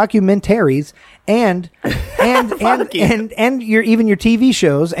like documentaries and your TV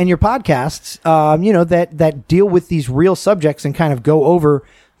shows and your podcasts, that deal with these real subjects and kind of go over,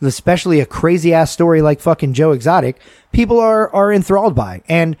 especially a crazy ass story like fucking Joe Exotic, people are enthralled by.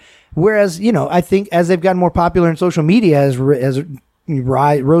 And whereas, I think as they've gotten more popular in social media, as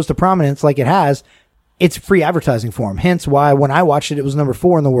rose to prominence like it has, it's free advertising for them. Hence why when I watched it, it was number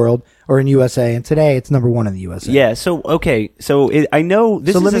 4 in the world or in USA, and today it's number 1 in the USA. Yeah. So I know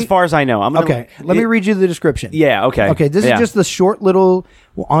this is as far as I know. Let me read you the description. Yeah. Okay. This is just the short little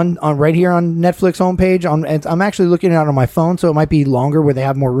on right here on Netflix homepage. I'm actually looking at it on my phone, so it might be longer where they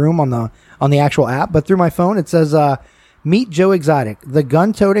have more room on the actual app. But through my phone, it says, "Meet Joe Exotic, the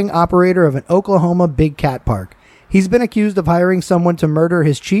gun-toting operator of an Oklahoma big cat park. He's been accused of hiring someone to murder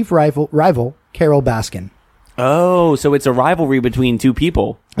his chief rival, Carol Baskin." Oh, so it's a rivalry between two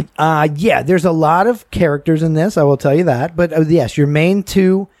people. Yeah, there's a lot of characters in this, I will tell you that. But yes, your main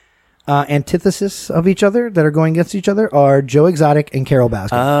two antithesis of each other that are going against each other are Joe Exotic and Carol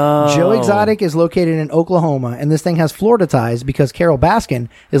Baskin. Oh. Joe Exotic is located in Oklahoma, and this thing has Florida ties because Carol Baskin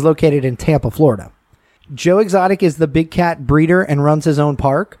is located in Tampa, Florida. Joe Exotic is the big cat breeder and runs his own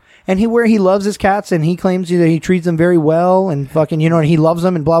park. And he loves his cats, and he claims he treats them very well, and fucking, and he loves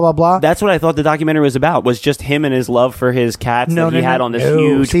them, and blah, blah, blah. That's what I thought the documentary was about, was just him and his love for his cats that he had on this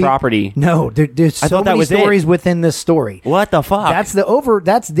huge property. No, there's so many stories within this story. What the fuck?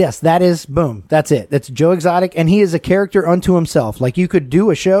 That is, boom, that's it. That's Joe Exotic, and he is a character unto himself. Like, you could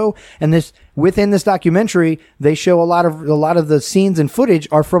do a show, and within this documentary, they show a lot of the scenes and footage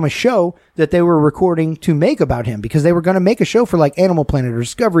are from a show that they were recording to make about him, because they were going to make a show for like Animal Planet or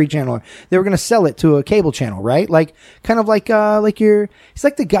Discovery Channel. They were going to sell it to a cable channel, right? Like, kind of like he's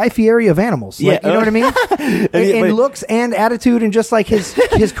like the Guy Fieri of animals. Yeah. Like, you know what I mean? in looks and attitude, and just like his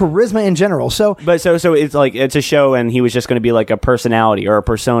charisma in general. So it's like, it's a show, and he was just going to be like a personality or a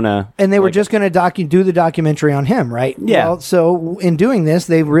persona. And they were just going to do the documentary on him, right? Yeah. Well, so in doing this,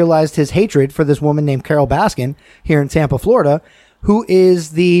 they realized his hatred for this woman named Carol Baskin here in Tampa, Florida, who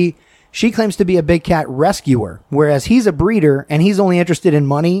is she claims to be a big cat rescuer, whereas he's a breeder and he's only interested in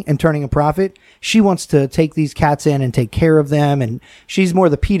money and turning a profit. She wants to take these cats in and take care of them, and she's more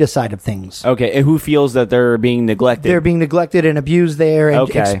the PETA side of things. Okay, and who feels that they're being neglected? They're being neglected and abused there and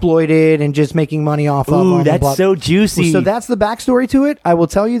exploited and just making money off of them. Ooh, that's so juicy. So that's the backstory to it. I will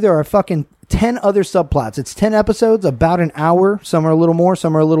tell you, there are fucking 10 other subplots. It's 10 episodes, about an hour. Some are a little more,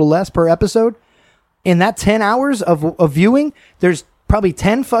 some are a little less per episode. In that 10 hours of viewing, there's probably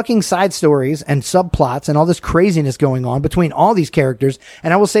 10 fucking side stories and subplots and all this craziness going on between all these characters.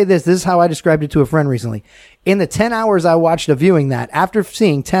 And I will say this is how I described it to a friend recently. In the 10 hours I watched of viewing that, after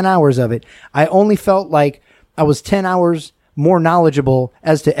seeing 10 hours of it, I only felt like I was 10 hours more knowledgeable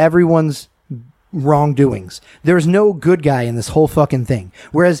as to everyone's wrongdoings. There's no good guy in this whole fucking thing.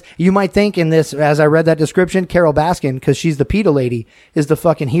 Whereas you might think in this, as I read that description, Carol Baskin, because she's the PETA lady, is the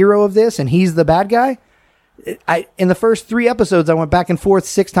fucking hero of this and he's the bad guy. In the first 3 episodes, I went back and forth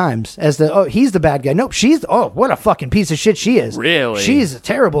 6 times as to, he's the bad guy. Nope, what a fucking piece of shit she is. Really? She's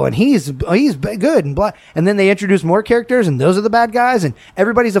terrible, and he's good, and blah. And then they introduce more characters, and those are the bad guys, and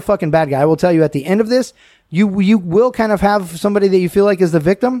everybody's a fucking bad guy. I will tell you, at the end of this, you will kind of have somebody that you feel like is the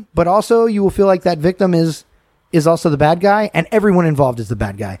victim, but also you will feel like that victim is also the bad guy, and everyone involved is the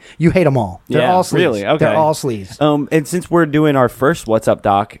bad guy. You hate them all. They're all sleaze. Really? Okay. They're all sleaze. And since we're doing our first What's Up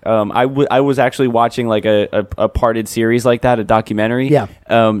Doc, I was actually watching like a parted series like that, a documentary. Yeah.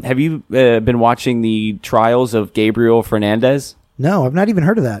 Have you been watching the trials of Gabriel Fernandez? No, I've not even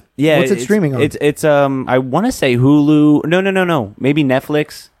heard of that. Yeah. What's it streaming on? It's I want to say Hulu. No. Maybe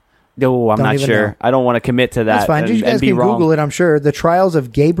Netflix. No, I'm not sure. Know. I don't want to commit to that. That's fine. You guys can Google it, I'm sure. The Trials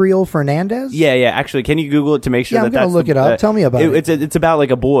of Gabriel Fernandez? Yeah. Actually, can you Google it to make sure I'm going to look it up. Tell me about it. It's about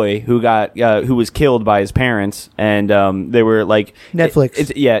like a boy who was killed by his parents, and they were like...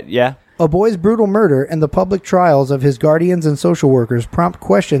 Netflix. Yeah. A boy's brutal murder and the public trials of his guardians and social workers prompt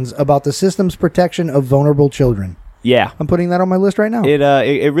questions about the system's protection of vulnerable children. Yeah. I'm putting that on my list right now.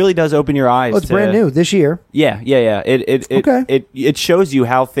 It really does open your eyes. Oh, it's brand new this year. Yeah. It shows you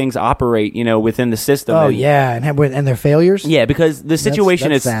how things operate, within the system. Oh, and, yeah, and their failures. Yeah, because the situation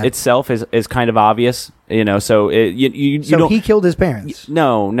that's sad. itself is kind of obvious, so you So don't. he killed his parents.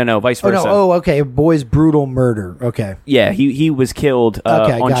 No, vice Oh, versa. no. Oh, okay. Boy's brutal murder. Okay. Yeah, he was killed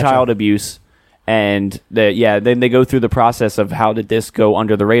Okay, on gotcha. child abuse. And then they go through the process of how did this go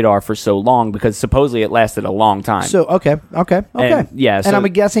under the radar for so long, because supposedly it lasted a long time. So okay. And, yeah, and so- I'm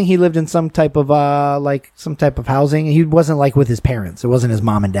guessing he lived in some type of housing. He wasn't like with his parents. It wasn't his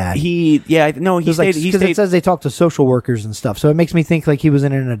mom and dad. he stayed. Because it says they talked to social workers and stuff. So it makes me think like he was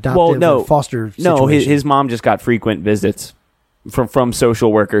in an adoptive or foster situation. No, his mom just got frequent visits from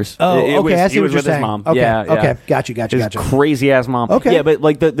social workers. Oh, okay. I see he what was you're with saying. his mom. Okay, Yeah, okay. yeah. Got you. His crazy ass mom. Okay. Yeah, but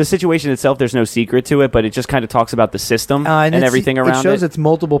like the situation itself, there's no secret to it, but it just kind of talks about the system and everything around it. It shows it's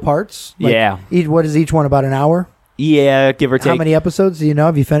multiple parts. Yeah. What is each one, about an hour? Yeah, give or take. How many episodes do you know?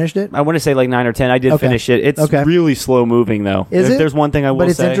 Have you finished it? I want to say like 9 or 10. I did Okay. finish it. It's Okay. really slow moving though. Is if it? there's one thing I will say. But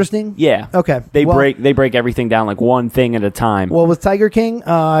it's interesting? Yeah. Okay. They Well- break everything down like one thing at a time. Well, with Tiger King,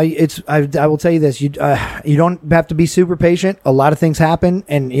 I will tell you this: you don't have to be super patient. A lot of things happen,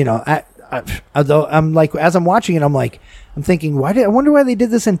 and although I'm like, as I'm watching it, I'm thinking, I wonder why they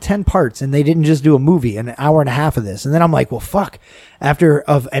did this in 10 parts and they didn't just do a movie, an hour and a half of this. And then I'm like, well, fuck. After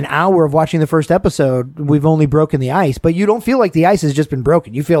an hour of watching the first episode, we've only broken the ice, but you don't feel like the ice has just been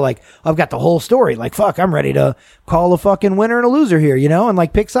broken. You feel like I've got the whole story. Like, fuck, I'm ready to call a fucking winner and a loser here, and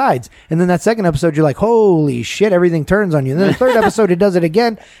like pick sides. And then that second episode, you're like, holy shit, everything turns on you. And then the third episode, it does it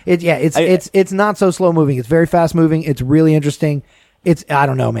again. It's not so slow moving. It's very fast moving. It's really interesting. I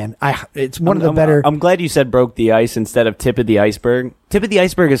don't know, man. It's one of the better. I'm glad you said broke the ice instead of tip of the iceberg. Tip of the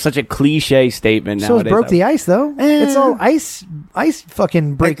iceberg is such a cliche statement So nowadays. it's broke the ice, though. It's all ice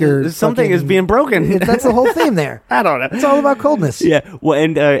fucking breaker. Something is being broken. That's the whole theme there. I don't know. It's all about coldness. Yeah, well,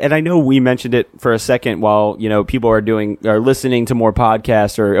 and I know we mentioned it for a second while people are listening to more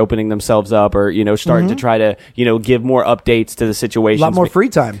podcasts or opening themselves up or starting to try to give more updates to the situation. A lot more free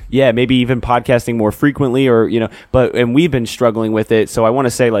time. Yeah, maybe even podcasting more frequently or and we've been struggling with it. So I want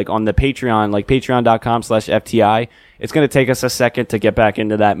to say like on the Patreon, like patreon.com/FTI. It's going to take us a second to get back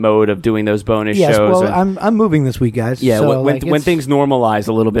into that mode of doing those bonus Yes, shows. well, I'm moving this week, guys. Yeah, so, when things normalize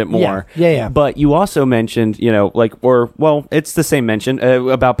a little bit more. Yeah. But you also mentioned, it's the same mention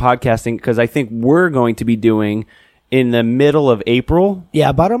about podcasting because I think we're going to be doing in the middle of April. Yeah,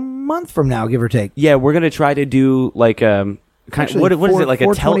 about a month from now, give or take. Yeah, we're going to try to do like Actually, what is it like a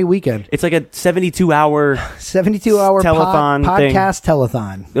 420 weekend? It's like a 72-hour 72-hour telethon thing. podcast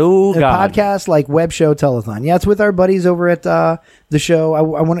telethon. Oh, a God. podcast like web show telethon. Yeah, it's with our buddies over at the show. I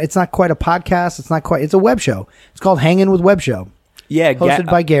want. It's not quite a podcast. It's a web show. It's called Hanging with Web Show. Yeah, Hosted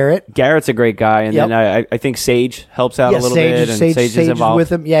by Garrett. Garrett's a great guy, and Yep. then I think Sage helps out a little bit, and Sage Sage is is involved with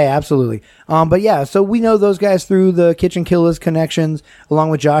him. Yeah, absolutely. But yeah, so we know those guys through the Kitchen Killers connections, along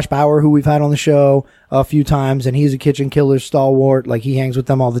with Josh Bauer, who we've had on the show a few times, and he's a Kitchen Killers stalwart. Like he hangs with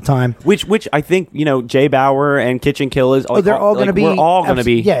them all the time. Which I think Jay Bauer and Kitchen Killers. They're all going to be. We're all going to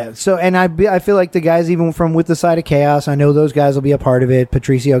be. Yeah. So, and I feel like the guys, even from With the Side of Chaos, I know those guys will be a part of it.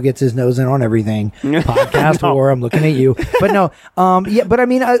 Patricio gets his nose in on everything. Podcast war. I'm looking at you, but no. Yeah, but I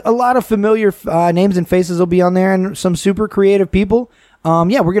mean, a lot of familiar names and faces will be on there, and some super creative people.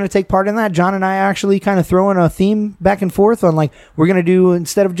 Yeah, we're going to take part in that. John and I actually kind of throwing a theme back and forth on like, we're going to do,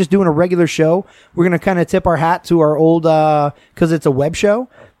 instead of just doing a regular show, we're going to kind of tip our hat to our old, cause it's a web show.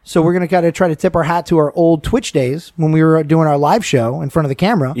 So we're going to kind of try to tip our hat to our old Twitch days when we were doing our live show in front of the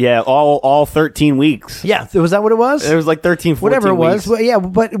camera. Yeah, all 13 weeks. Yeah, was that what it was? It was like 13, 14 whatever it was. weeks. Well, yeah,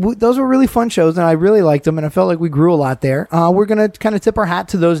 but those were really fun shows, and I really liked them, and I felt like we grew a lot there. We're going to kind of tip our hat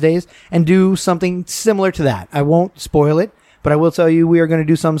to those days and do something similar to that. I won't spoil it, but I will tell you we are going to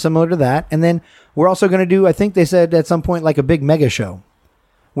do something similar to that. And then we're also going to do, I think they said at some point, like a big mega show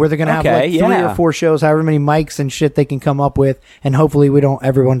where they're going to have like 3 or 4 shows, however many mics and shit they can come up with. And hopefully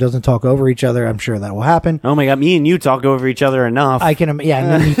everyone doesn't talk over each other. I'm sure that will happen. Oh my God, me and you talk over each other enough. And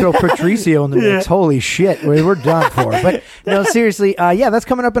then you throw Patricio in the mix. Holy shit, we're done for. But no, seriously, yeah, that's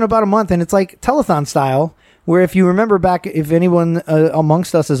coming up in about a month, and it's like telethon style. Where if you remember back, if anyone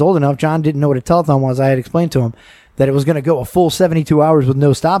amongst us is old enough, John didn't know what a telethon was. I had explained to him that it was going to go a full 72 hours with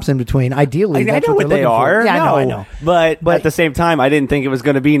no stops in between. Ideally, I know what they are. Yeah, I know. But at the same time, I didn't think it was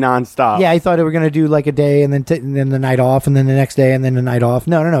going to be nonstop. Yeah, I thought they were going to do like a day and then the night off, and then the next day and then the night off.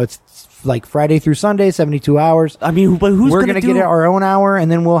 No. It's like Friday through Sunday, 72 hours. I mean, but we're going to get our own hour, and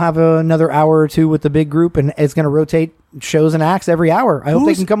then we'll have another hour or two with the big group, and it's going to rotate shows and acts every hour. I hope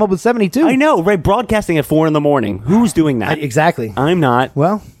they can come up with 72. I know, right? Broadcasting at 4 a.m. Who's doing that? Exactly. I'm not.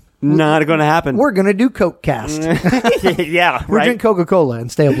 Well, Not going to happen. We're going to do Coke Cast. Yeah, We'll right. drink Coca-Cola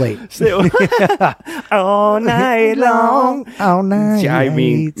and stay up late. All night long. All night. I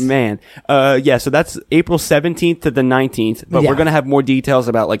mean, man. So that's April 17th to the 19th, but Yeah. we're going to have more details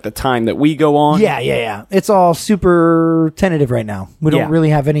about like the time that we go on. Yeah. It's all super tentative right now. We don't Yeah. really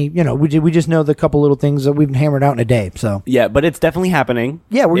have any, we just know the couple little things that we've hammered out in a day. So Yeah, but it's definitely happening.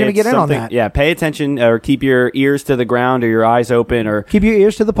 Yeah, we're gonna It's get in on something- that. Yeah, pay attention or keep your ears to the ground or your eyes open or keep your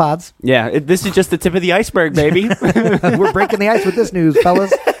ears to the pods. yeah, this is just the tip of the iceberg, baby. We're breaking the ice with this news,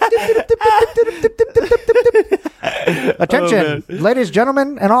 fellas. Attention, ladies,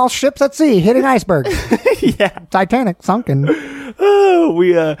 gentlemen, and all ships at sea hitting icebergs. Yeah. Titanic sunken. Oh,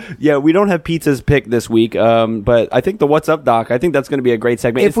 we don't have pizzas picked this week. But I think the What's Up Doc, I think that's going to be a great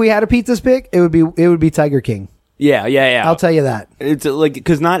segment. If we had a pizza's pick, it would be Tiger King. Yeah. I'll tell you that. It's like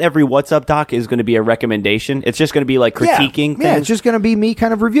because not every What's Up Doc is going to be a recommendation. It's just going to be like critiquing Yeah, things. it's just going to be me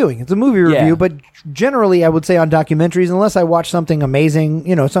kind of reviewing. It's a movie review, Yeah. but generally I would say on documentaries, unless I watch something amazing,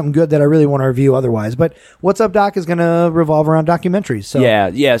 something good that I really want to review otherwise. But What's Up Doc is going to revolve around documentaries. So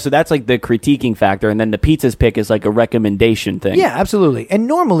Yeah. So that's like the critiquing factor, and then the pizzas pick is like a recommendation thing. Yeah, absolutely. And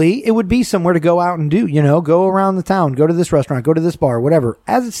normally it would be somewhere to go out and do, go around the town, go to this restaurant, go to this bar, whatever.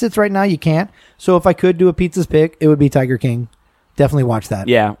 As it sits right now, you can't. So if I could do a pizza's pick, it would be Tiger King. Definitely watch that.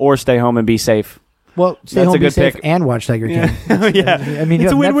 Yeah, or stay home and be safe. Well, stay That's home, a be good safe, pick. and watch Tiger King. Yeah. I mean, you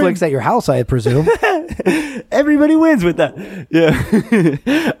It's have a win-win. Netflix at your house, I presume. Everybody wins with that.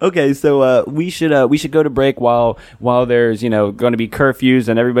 Yeah. Okay, so we should go to break while there's going to be curfews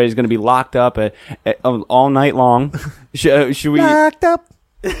and everybody's going to be locked up all night long. Should we Locked up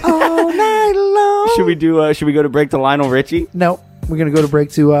all night long. should we go to break to Lionel Richie? No, we're going to go to break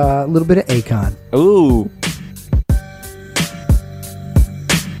to a little bit of Akon. Ooh.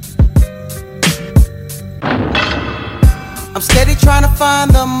 I'm steady trying to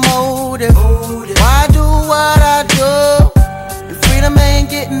find the motive. Why do what I do? And freedom ain't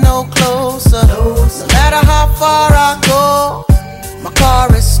getting no closer. No matter how far I go, my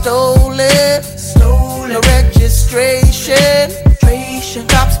car is stolen. No registration.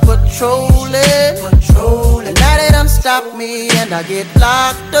 Cops patrolling. And now they done stop me and I get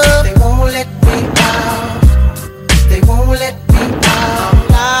locked up. They won't let me out. They won't let me out. I'm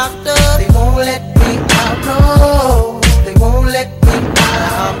locked up. They won't let me out. No. They won't let me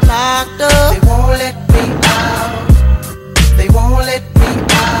out. I'm locked up. They won't let me out. They won't let me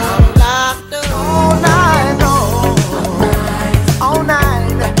out. I'm locked up. All night long. All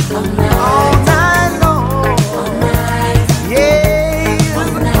night. All night long. Yeah. All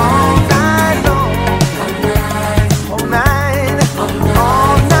night long. All night.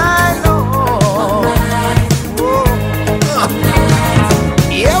 All night long.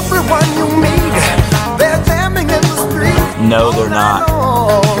 Everyone you meet, they're jamming in the street. No, they're not.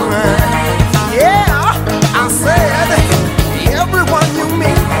 Yeah, I said, everyone you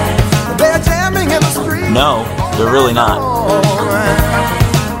meet, they're jamming in the street. No, they're really not.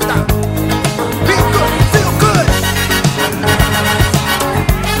 Feel good, feel good.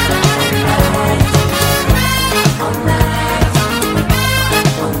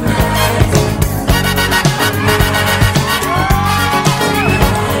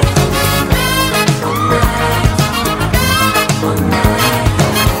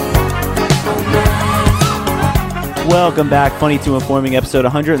 Welcome back, Funny to Informing, episode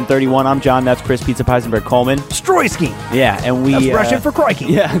 131. I'm John. That's Chris Pizza Peisenberg Coleman. Stroysky. Yeah, and we That's Russian for crikey.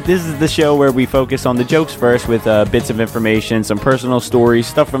 Yeah, this is the show where we focus on the jokes first with bits of information, some personal stories,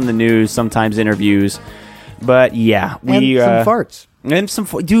 stuff from the news, sometimes interviews. But yeah, we And some farts. and some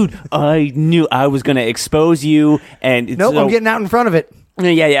dude. I knew I was going to expose you, and Nope, so- I'm getting out in front of it.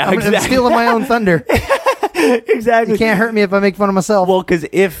 Yeah, I'm exactly. stealing my own thunder. Exactly. You can't hurt me if I make fun of myself. Well, because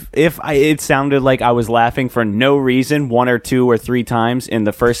it sounded like I was laughing for no reason 1 or 2 or 3 times in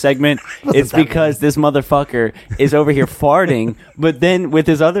the first segment, it's because this motherfucker is over here farting, but then with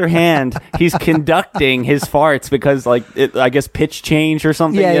his other hand, he's conducting his farts because, I guess pitch change or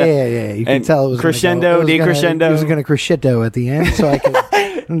something. Yeah. You can And tell it was crescendo, decrescendo. It was going to crescendo at the end, so I can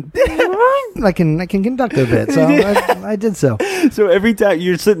conduct a bit. So I did so. So every time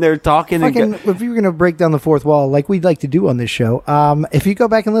you're sitting there talking, If you're going to break down the fourth wall, like we'd like to do on this show, if you go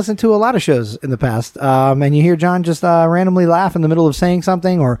back and listen to a lot of shows in the past, and you hear John just randomly laugh in the middle of saying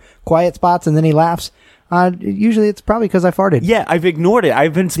something or quiet spots, and then he laughs, usually it's probably because I farted. yeah, I've ignored it.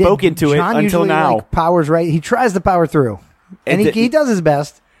 I've been spoken to it John until usually, now. powers right. He tries to power through, and he does his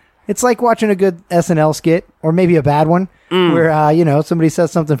best. It's like watching a good SNL skit, or maybe a bad one, where somebody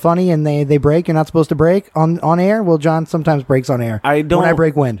says something funny and they break. You're not supposed to break on air. Well, John sometimes breaks on air. When I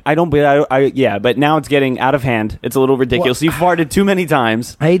break wind. I don't. But now it's getting out of hand. It's a little ridiculous. You farted too many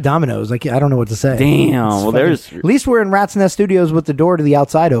times. I hate Domino's. I don't know what to say. Damn. Well, at least we're in Rat's Nest Studios with the door to the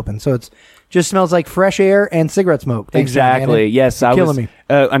outside open, so it's just smells like fresh air and cigarette smoke. Thanks, exactly. Yes, You're killing me.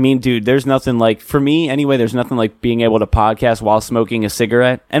 I mean, dude, there's nothing like, for me anyway, there's nothing like being able to podcast while smoking a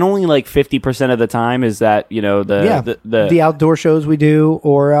cigarette. And only like 50% of the time is that, the outdoor shows we do,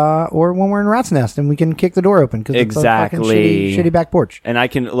 or when we're in Rat's Nest and we can kick the door open because it's a fucking shitty back porch. And I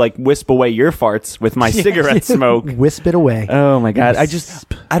can like wisp away your farts with my cigarette smoke. Wisp it away. Oh my God.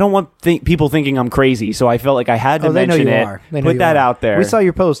 I don't want people thinking I'm crazy. So I felt like I had to mention it. Put that out there. We saw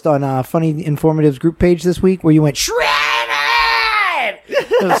your post on Funny Informative's group page this week where you went, shredded!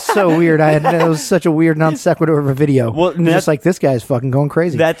 It was so weird. It was such a weird non sequitur of a video. Well, just like, this guy's fucking going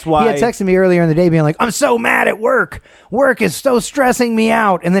crazy. That's why he had texted me earlier in the day being like, I'm so mad at work. Work is so stressing me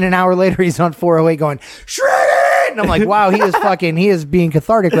out. And then an hour later, he's on 408 going, shredded! And I'm like, wow, he is being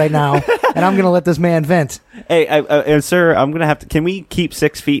cathartic right now. And I'm going to let this man vent. Hey, sir, I'm going to have to, can we keep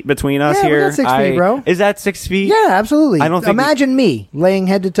 6 feet between us here? We got 6 feet, bro. Is that 6 feet? Yeah, absolutely. I don't think Imagine me laying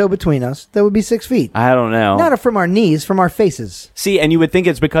head to toe between us. That would be 6 feet. I don't know. Not from our knees, from our faces. See, and you would think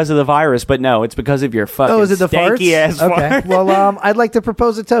it's because of the virus, but no, it's because of your fucking is it the stanky farts? ass Okay. fart. Well, I'd like to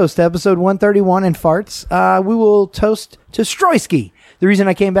propose a toast to episode 131 and farts. We will toast to Stroysky. The reason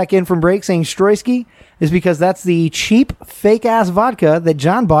I came back in from break saying Stroysky is because that's the cheap, fake-ass vodka that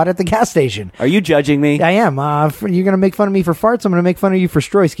John bought at the gas station. Are you judging me? I am. You're going to make fun of me for farts. I'm going to make fun of you for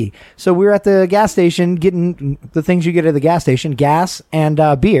Stroysky. So we're at the gas station getting the things you get at the gas station, gas and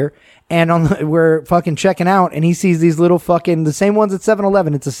beer. And we're fucking checking out, and he sees these little fucking, the same ones at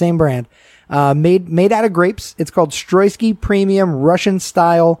 7-Eleven. It's the same brand. Made out of grapes. It's called Stroysky Premium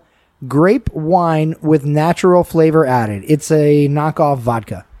Russian-style grape wine with natural flavor added. It's a knockoff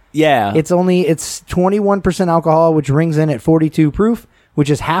vodka. Yeah. It's 21% alcohol, which rings in at 42 proof, which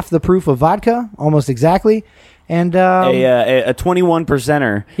is half the proof of vodka, almost exactly. And a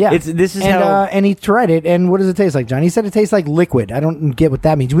 21%er. Yeah. How. And he tried it, and what does it taste like, John? He said it tastes like liquid. I don't get what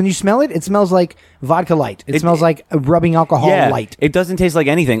that means. When you smell it, it smells like vodka light. It smells like rubbing alcohol light. It doesn't taste like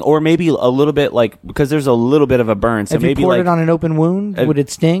anything, or maybe a little bit like, because there's a little bit of a burn. So if maybe you poured like it on an open wound, would it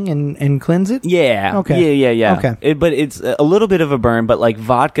sting and cleanse it? Yeah. Okay. Yeah. Okay. But it's a little bit of a burn, but like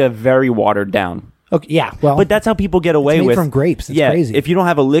vodka, very watered down. Okay, yeah, well, but that's how people get away it's made with from grapes. It's crazy. If you don't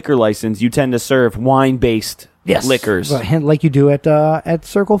have a liquor license, you tend to serve wine-based liquors, like you do at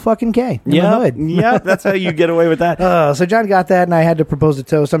Circle fucking K in the hood. Yeah, that's how you get away with that. So John got that, and I had to propose a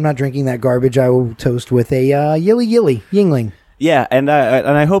toast. I'm not drinking that garbage. I will toast with a Yili Yingling. Yeah, and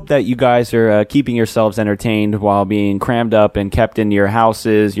I hope that you guys are keeping yourselves entertained while being crammed up and kept in your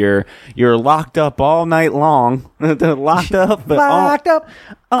houses. You're locked up all night long. Locked up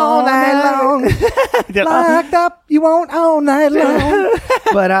all night long. Locked up, you won't all night long.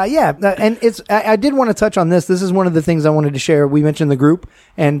 But and I did want to touch on this. This is one of the things I wanted to share. We mentioned the group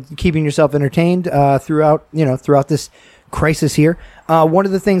and keeping yourself entertained throughout this crisis here. One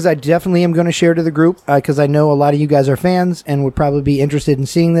of the things I definitely am going to share to the group, because I know a lot of you guys are fans and would probably be interested in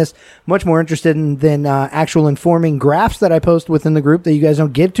seeing this, much more interested than actual informing graphs that I post within the group that you guys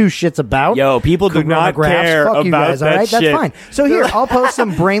don't give two shits about. Yo, people do not care Fuck about you guys, that all right? shit. That's fine. So here, I'll post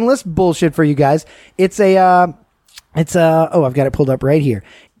some brainless bullshit for you guys. I've got it pulled up right here.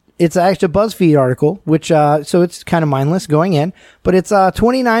 It's actually a BuzzFeed article, which, so it's kind of mindless going in, but it's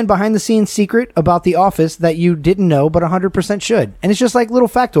 29 behind the scenes secret about The Office that you didn't know, but 100% should. And it's just like little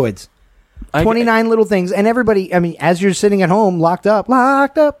factoids. 29 little things. And everybody, I mean, as you're sitting at home, locked up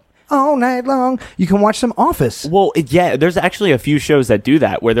all night long, you can watch some Office. Well, there's actually a few shows that do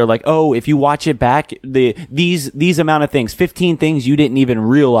that where they're like, oh, if you watch it back, these amount of things, 15 things you didn't even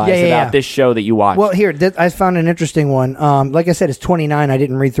realize about this show that you watched. Well, here, I found an interesting one. Like I said, it's 29. I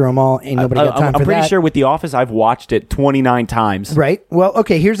didn't read through them all. Ain't nobody got time for that. I'm pretty sure with The Office, I've watched it 29 times. Right. Well,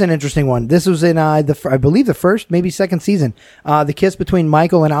 okay, here's an interesting one. This was in, I believe, the first, maybe second season. The kiss between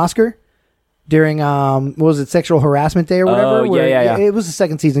Michael and Oscar during what was it, Sexual Harassment Day or whatever? Yeah. It was the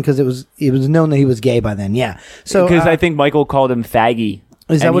second season because it was known that he was gay by then. Yeah. So because I think Michael called him faggy.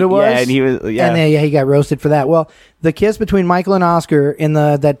 Is that what it was? Yeah, and he was. Yeah, and then, he got roasted for that. Well, the kiss between Michael and Oscar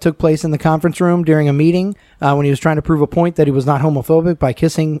that took place in the conference room during a meeting when he was trying to prove a point that he was not homophobic by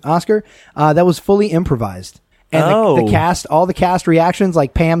kissing Oscar, that was fully improvised. And all the cast reactions,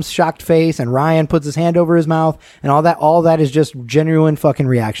 like Pam's shocked face and Ryan puts his hand over his mouth and all that is just genuine fucking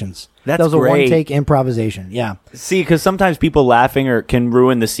reactions. That's that was a great. one-take improvisation. Yeah. See, because sometimes people laughing can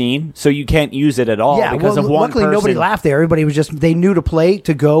ruin the scene, so you can't use it at all Yeah, because well, of one luckily person. nobody laughed there. Everybody was just, they knew to play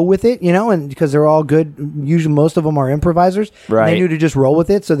to go with it, and because they're all good, usually most of them are improvisers. Right. They knew to just roll with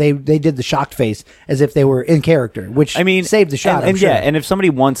it, so they did the shocked face as if they were in character, which saved the shot. And I'm sure. yeah, and if somebody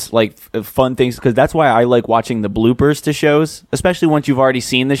wants like fun things, because that's why I like watching the bloopers to shows, especially once you've already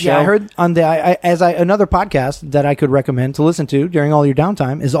seen the show. Yeah, I heard on another podcast that I could recommend to listen to during all your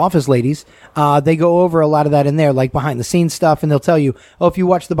downtime is Office Ladies. They go over a lot of that in there, like behind the scenes stuff, and they'll tell you, if you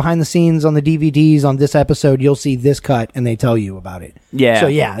watch the behind the scenes on the DVDs on this episode, you'll see this cut, and they tell you about it. Yeah. So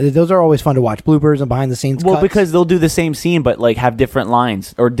yeah, those are always fun to watch, bloopers and behind the scenes. Well, cuts. because they'll do the same scene, but like have different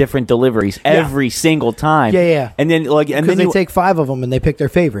lines or different deliveries every single time. Yeah. And then because they take 5 of them and they pick their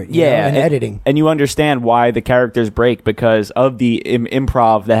favorite. And editing. And you understand why the characters break because of the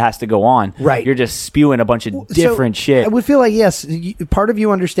improv that has to go on. Right. You're just spewing a bunch of different shit. I would feel like, yes, part of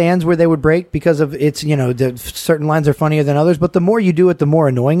you understands where they would break because of it's, the certain lines are funnier than others, but the more you do it, the more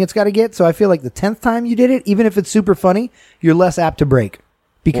annoying it's got to get. So I feel like the 10th time you did it, even if it's super funny, you're less apt to break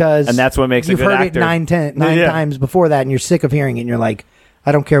because and that's what makes a you've good heard actor. it 9 times before that, and you're sick of hearing it, and you're like,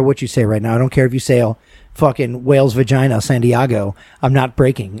 I don't care what you say right now. I don't care if you say fucking whale's vagina, San Diego. I'm not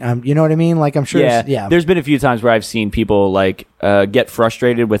breaking. You know what I mean? Like, I'm sure. Yeah. There's been a few times where I've seen people like get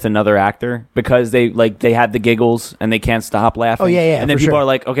frustrated with another actor because they had the giggles and they can't stop laughing. Oh, yeah, and then for people sure. are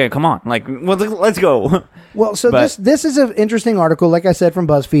like, okay, come on, like, well, let's go. Well, so But- this is an interesting article, like I said, from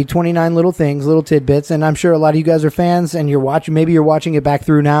BuzzFeed, 29 little things, little tidbits, and I'm sure a lot of you guys are fans, and maybe you're watching it back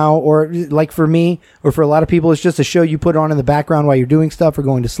through now, or like for me, or for a lot of people, it's just a show you put on in the background while you're doing stuff or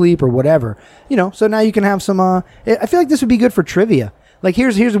going to sleep or whatever, so now you can have some, I feel like this would be good for trivia. Like,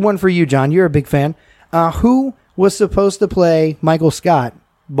 here's one for you, John, you're a big fan. Who was supposed to play Michael Scott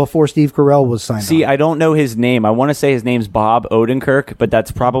before Steve Carell was signed See, on? I don't know his name. I want to say his name's Bob Odenkirk, but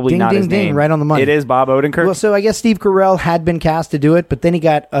that's probably Ding, not ding, his ding, name. right on the money. It is Bob Odenkirk. Well, so I guess Steve Carell had been cast to do it, but then he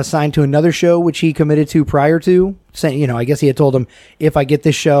got assigned to another show, which he committed to prior to. Saying, I guess he had told him, if I get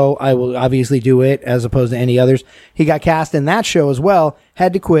this show, I will obviously do it, as opposed to any others. He got cast in that show as well,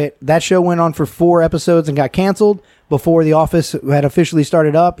 had to quit. That show went on for 4 episodes and got canceled. Before The Office had officially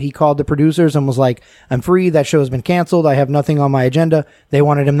started up, he called the producers and was like, I'm free. That show has been canceled. I have nothing on my agenda. They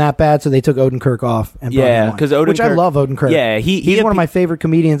wanted him that bad, so they took Odenkirk off. And brought him on. because Which I Odenkirk- love Odenkirk. Yeah, he's one of my favorite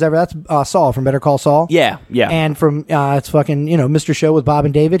comedians ever. That's Saul from Better Call Saul. Yeah. And from it's fucking Mr. Show with Bob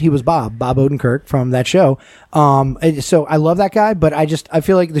and David. He was Bob Odenkirk from that show. So I love that guy, but I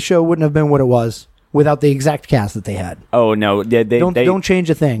feel like the show wouldn't have been what it was without the exact cast that they had. Oh no, they Don't change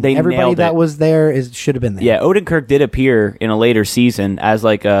a thing. they Everybody nailed that it. was there should have been there. Yeah, Odenkirk did appear in a later season as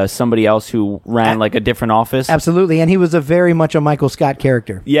like somebody else who ran like a different office. Absolutely, and he was very much a Michael Scott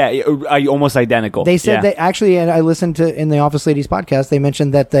character. Yeah, almost identical. They said yeah. they actually, and I listened to in the Office Ladies podcast, they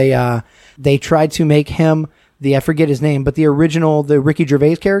mentioned that they tried to make him I forget his name, but the Ricky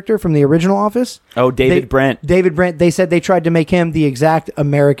Gervais character from the original Office. Oh, David Brent. David Brent. They said they tried to make him the exact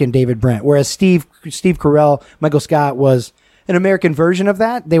American David Brent, whereas Steve Carell, Michael Scott was an American version of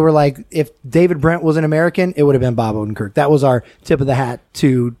that. They were like, if David Brent was an American, it would have been Bob Odenkirk. That was our tip of the hat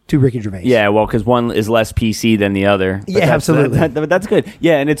to Ricky Gervais. Yeah, well, because one is less PC than the other. But Yeah, absolutely. That's good.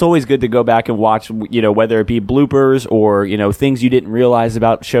 Yeah, and it's always good to go back and watch, whether it be bloopers or, things you didn't realize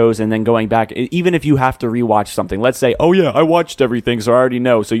about shows, and then going back, even if you have to rewatch something. Let's say, oh yeah, I watched everything, so I already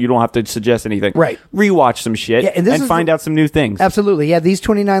know, so you don't have to suggest anything. Right. Rewatch some shit and find out some new things. Absolutely. Yeah, these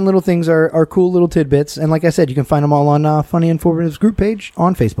 29 little things are cool little tidbits. And like I said, you can find them all on Funny Informative's group page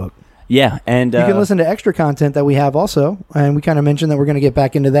on Facebook. Yeah, and You can listen to extra content that we have also, and we kind of mentioned that we're going to get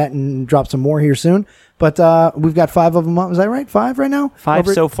back into that and drop some more here soon. But we've got 5 of them up. Is that right? 5 right now? 5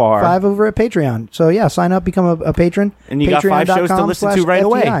 so far. 5 over at Patreon. So yeah, sign up, become a patron. And you got 5 shows to listen to right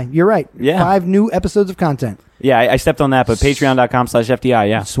away. Patreon.com/FDI. You're right. Yeah. 5 new episodes of content. Yeah, I stepped on that, but patreon.com/FDI,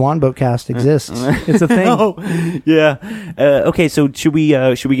 yeah. Swanboatcast exists. It's a thing. Oh, yeah. Okay, so should we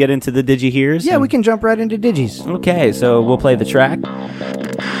get into the Digi Hears? Yeah, we can jump right into Digis. Okay, so we'll play the track.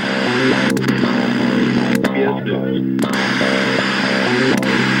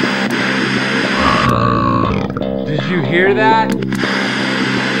 Did you hear that?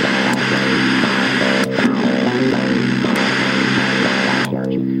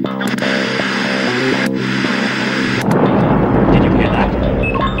 Did you hear that?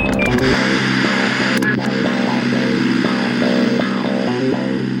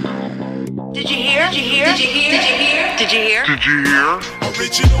 Did you hear? Did you hear? Did you hear? Did you hear? Did you hear?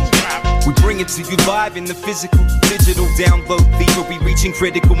 Original rap. We bring it to you live in the physical, digital download fever. We reaching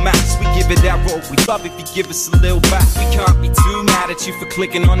critical mass. We give it that roll. We love if you give us a little back. We can't be too mad at you for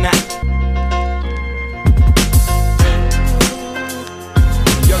clicking on that.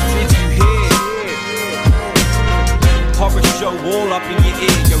 Yo, did you all up in your ear.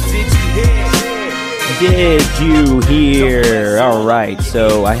 Yo, did you hear? Did you hear? All right,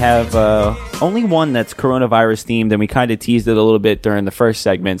 so I have only one that's coronavirus themed, and we kind of teased it a little bit during the first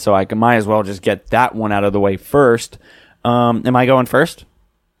segment, so I might as well just get that one out of the way first. Am I going first?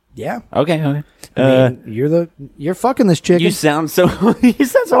 Yeah. Okay. I mean, you're fucking this chicken. You sound so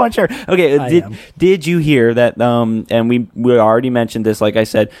unsure. Okay, did you hear that? And we already mentioned this. Like I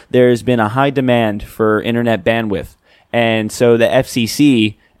said, there's been a high demand for internet bandwidth, and so the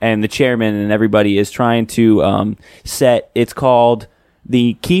FCC and the chairman and everybody is trying to set. It's called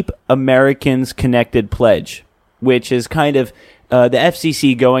the Keep Americans Connected Pledge, which is kind of the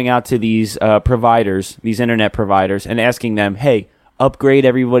FCC going out to these providers, these internet providers, and asking them, hey, upgrade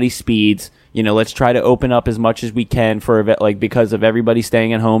everybody's speeds. You know, let's try to open up as much as we can for because of everybody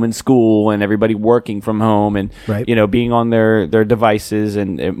staying at home in school and everybody working from home and you know, being on their devices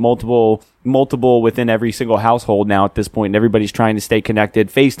and multiple within every single household now at this point, and everybody's trying to stay connected,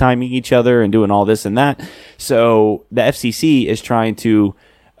 FaceTiming each other and doing all this and that. So the FCC is trying to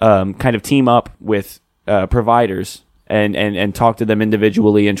kind of team up with providers and talk to them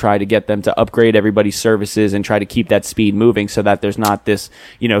individually and try to get them to upgrade everybody's services and try to keep that speed moving so that there's not this,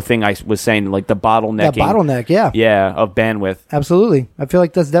 you know, thing I was saying, like the bottlenecking. That bottleneck, yeah. Yeah, of bandwidth. Absolutely. I feel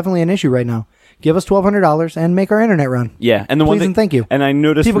like that's definitely an issue right now. Give us $1,200 and make our internet run. Yeah, and the Please one thing, and thank you. And I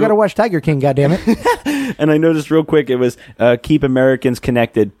noticed people got to watch Tiger King. Goddammit. And I noticed real quick it was Keep Americans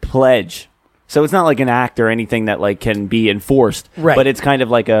Connected Pledge. So it's not like an act or anything that like can be enforced, right? But it's kind of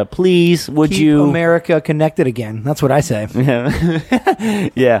like a please, would Keep you America connected again? That's what I say.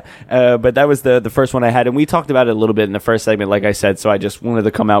 Yeah. But that was the first one I had, and we talked about it a little bit in the first segment, like I said. So I just wanted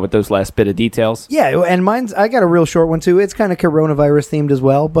to come out with those last bit of details. Yeah, and I got a real short one too. It's kind of coronavirus themed as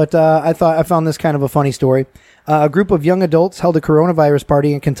well, but I found this kind of a funny story. A group of young adults held a coronavirus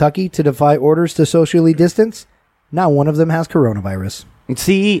party in Kentucky to defy orders to socially distance. Now one of them has coronavirus.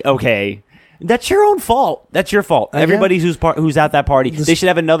 See, okay. That's your own fault. That's your fault. Everybody who's at that party, they should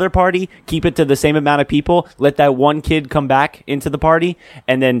have another party, keep it to the same amount of people, let that one kid come back into the party,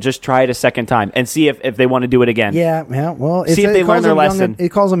 and then just try it a second time and see if they want to do it again. Yeah, well, see if they learn their lesson. It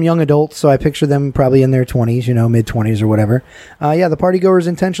calls them young adults, so I picture them probably in their 20s, you know, mid-20s or whatever. The partygoers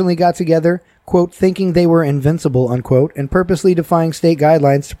intentionally got together, quote, thinking they were invincible, unquote, and purposely defying state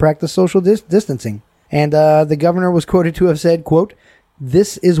guidelines to practice social distancing. And the governor was quoted to have said, quote,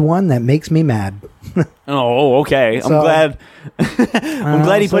 "This is one that makes me mad." Oh, okay. I'm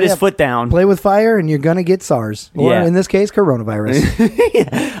glad he put his foot down. Play with fire and you're going to get SARS. Or in this case,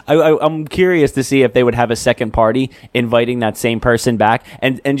 coronavirus. I'm curious to see if they would have a second party inviting that same person back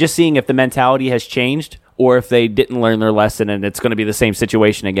and just seeing if the mentality has changed or if they didn't learn their lesson and it's going to be the same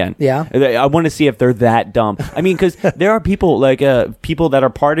situation again. Yeah. I want to see if they're that dumb. I mean, because there are people people that are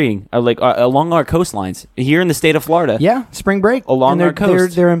partying along our coastlines here in the state of Florida. Yeah, spring break. Along our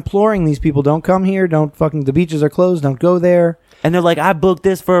coast. They're imploring these people, don't come here, the beaches are closed, don't go there. And they're like, I booked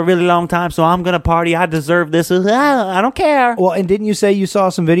this for a really long time, so I'm going to party. I deserve this. I don't care. Well, and didn't you say you saw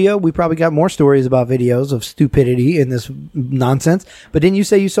some video? We probably got more stories about videos of stupidity in this nonsense. But didn't you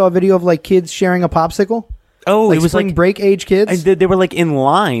say you saw a video of like kids sharing a popsicle? Oh, like it was spring like break age kids. They were like in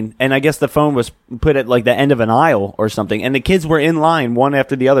line, and I guess the phone was put at like the end of an aisle or something, and the kids were in line, one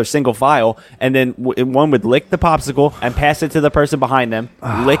after the other, single file, and then one would lick the popsicle and pass it to the person behind them,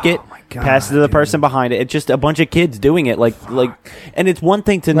 lick it, pass it to the person behind it. It's just a bunch of kids doing it, like, and it's one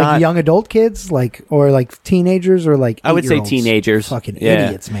thing to like not young adult kids, or like teenagers, or like I would say teenagers, fucking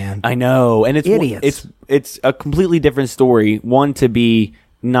idiots, man. I know, and it's idiots. It's a completely different story. One to be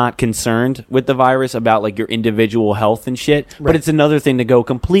not concerned with the virus about like your individual health and shit, but it's another thing to go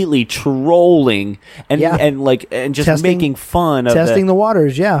completely trolling and just making fun of testing the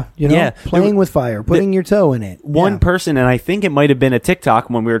waters, playing with fire, putting your toe in it. One person, and I think it might have been a TikTok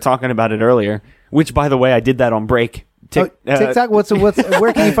when we were talking about it earlier, which by the way I did that on break. TikTok,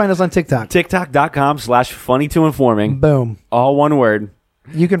 where can you find us on TikTok? TikTok.com/funny2informing. Boom. All one word.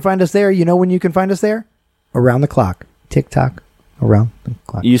 You can find us there. You know when you can find us there? Around the clock. TikTok. Around the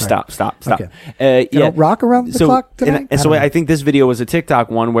clock. You stop. Okay. Rock around the clock tonight? So I think this video was a TikTok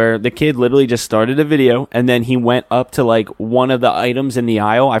one where the kid literally just started a video and then he went up to like one of the items in the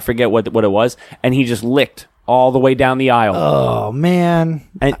aisle. I forget what it was. And he just licked all the way down the aisle. Oh, man.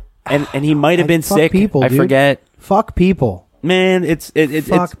 And he might have been sick. People, I forget. Fuck people. Man, it's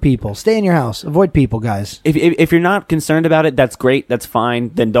people. Stay in your house. Avoid people, guys. If you're not concerned about it, that's great. That's fine.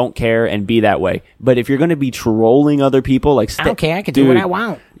 Then don't care and be that way. But if you're going to be trolling other people, like I don't care. I can do what I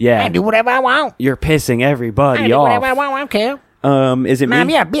want. Yeah, I do whatever I want. You're pissing everybody I do off. whatever I want. I don't care. Is it Mom,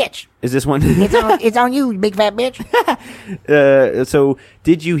 me? you're a bitch. Is this one? It's on you, big fat bitch. So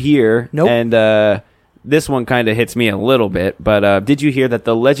did you hear? Nope. And this one kind of hits me a little bit, but did you hear that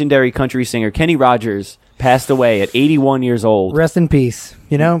the legendary country singer Kenny Rogers passed away at 81 years old? Rest in peace.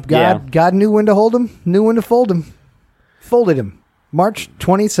 You know, God knew when to hold him, knew when to fold him. Folded him. March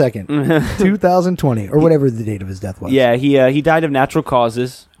 22nd, 2020, or whatever the date of his death was. Yeah, he died of natural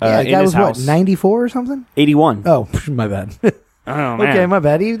causes. The in guy his was house. what, 94 or something? 81. Oh, my bad. Oh, man. Okay, my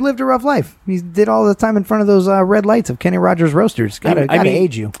bad. He lived a rough life. He did all the time in front of those red lights of Kenny Rogers Roasters. Gotta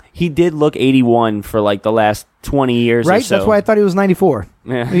age you. He did look 81 for like the last 20 years or Right? so. That's why I thought he was 94.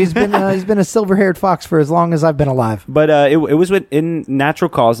 Yeah. He's been a silver-haired fox for as long as I've been alive. But it was in natural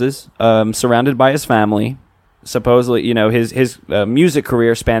causes, surrounded by his family. Supposedly, you know, his music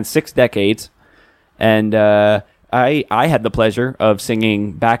career spanned 6 decades. And I had the pleasure of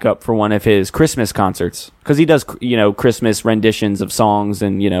singing backup for one of his Christmas concerts, because he does, you know, Christmas renditions of songs,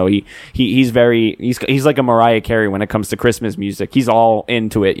 and you know he's like a Mariah Carey when it comes to Christmas music. He's all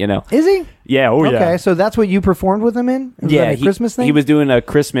into it, you know. Is he? Yeah. Oh, yeah. Okay, so that's what you performed with him in? Was that a Christmas thing? He was doing a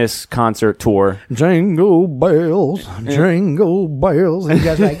Christmas concert tour. Jingle bells, jingle bells, and you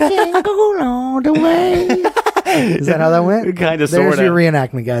guys were like jingle all the way. Is that how that went? Kind of, There's sort of. your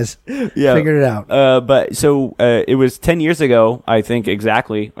reenactment, guys. Yeah. Figured it out. But so it was 10 years ago, I think,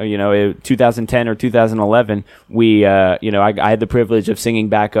 exactly, 2010 or 2011, we, I had the privilege of singing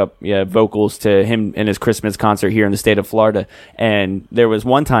backup vocals to him in his Christmas concert here in the state of Florida. And there was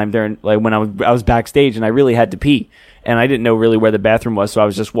one time during, like, when I was backstage and I really had to pee. And I didn't know really where the bathroom was, so I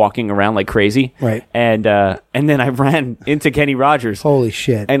was just walking around like crazy. Right. And then I ran into Kenny Rogers. Holy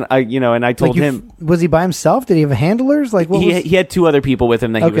shit. And I told him. Was he by himself? Did he have handlers? Like, what he had 2 other people with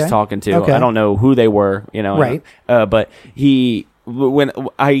him that he was talking to. Okay. I don't know who they were, Right. But when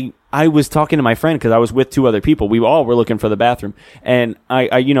I was talking to my friend, because I was with 2 other people. We all were looking for the bathroom, and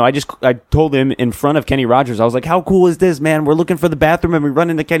I told him in front of Kenny Rogers. I was like, "How cool is this, man? We're looking for the bathroom, and we run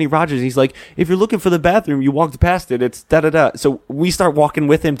into Kenny Rogers." He's like, "If you're looking for the bathroom, you walked past it. It's da da da." So we start walking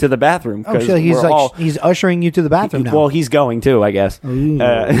with him to the bathroom. Oh, so he's ushering you to the bathroom now. Well, he's going too, I guess. I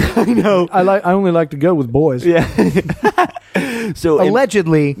know. I only like to go with boys. Yeah. So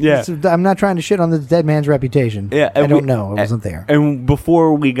allegedly, yeah. I'm not trying to shit on the dead man's reputation. Yeah, I don't know. I wasn't there. And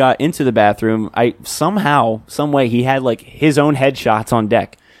before we got into the bathroom, some way he had like his own headshots on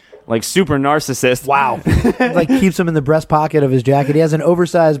deck, like super narcissist. Wow. Like keeps them in the breast pocket of his jacket. He has an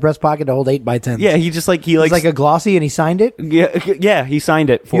oversized breast pocket to hold 8x10. Yeah, he likes like a glossy, and he signed it. Yeah, he signed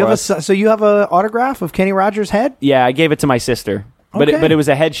it for us. So you have an autograph of Kenny Rogers' head? Yeah, I gave it to my sister. But Okay. it was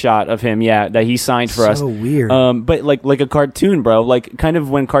a headshot of him, that he signed for us. So weird. But like a cartoon, bro. Like kind of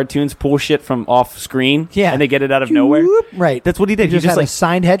when cartoons pull shit from off screen, Yeah. and they get it out of nowhere. Right. That's what he did. He just had like a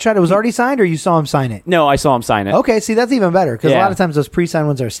signed headshot. It was already signed, or you saw him sign it? No, I saw him sign it. Okay, see, that's even better, because a Yeah. lot of times those pre-signed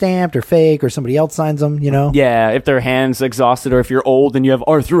ones are stamped or fake, or somebody else signs them, Yeah, if their hand's exhausted, or if you're old and you have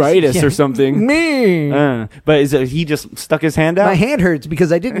arthritis Yeah. or something. Me. But he just stuck his hand out? My hand hurts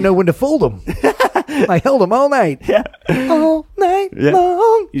because I didn't know when to fold them. I held them all night. Yeah. All night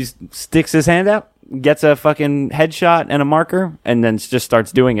long. He just sticks his hand out, gets a fucking headshot and a marker, and then just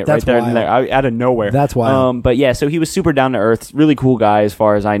starts doing it That's right there and wild. there out of nowhere. That's wild. But yeah, so he was super down to earth, really cool guy as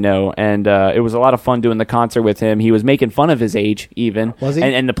far as I know, and it was a lot of fun doing the concert with him. He was making fun of his age, even. Was he?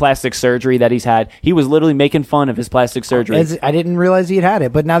 And the plastic surgery that he's had. He was literally making fun of his plastic surgery. I didn't realize he had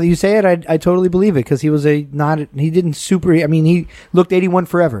it, but now that you say it, I totally believe it, because he looked 81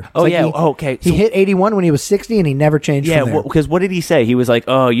 forever. It's Oh, like yeah. he- Okay. He hit 81 when he was 60, and he never changed Yeah, from there. because what did he say? He was like,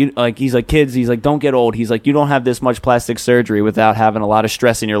 he's like, kids, he's like, don't get old. He's like, you don't have this much plastic surgery without having a lot of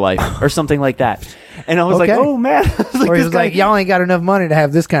stress in your life, or something like that. And I was like, Okay. oh, man. I was like, Or he this was guy- like, y'all ain't got enough money to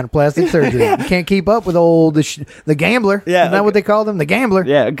have this kind of plastic surgery. You can't keep up with the gambler. Yeah, Isn't that what they call them? The gambler.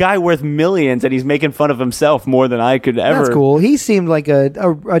 Yeah, a guy worth millions, and he's making fun of himself more than I could ever. That's cool. He seemed like a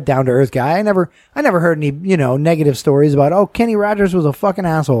down to earth guy. I never heard any negative stories about Kenny Rogers was a fucking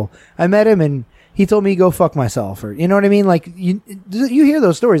asshole. I met him and he told me to go fuck myself, or you know what I mean. Like you hear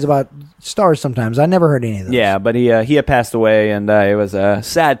those stories about stars sometimes. I never heard any of those. Yeah, but he had passed away, and it was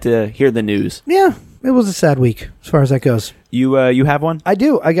sad to hear the news. Yeah, it was a sad week as far as that goes. You have one? I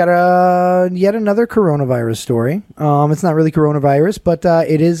do. I got yet another coronavirus story. It's not really coronavirus, but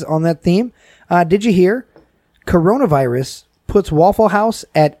it is on that theme. Did you hear? Coronavirus puts Waffle House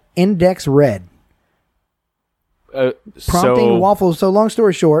at index red. Prompting Waffle. So long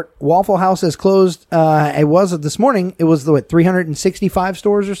story short, Waffle House has closed. It was this morning. It was 365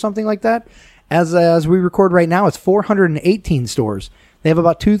 stores or something like that. As we record right now, it's 418 stores. They have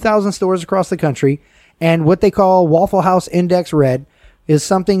about 2,000 stores across the country, and what they call Waffle House Index Red is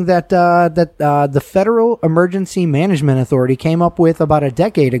something that the Federal Emergency Management Authority came up with about a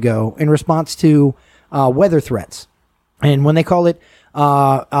decade ago in response to weather threats. And when they call it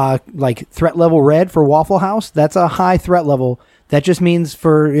like threat level red for Waffle House, that's a high threat level. That just means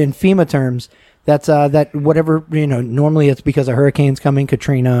in FEMA terms, that's that whatever, normally it's because of hurricanes coming,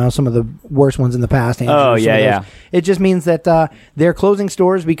 Katrina, some of the worst ones in the past. Andrew, Oh, yeah. It just means that they're closing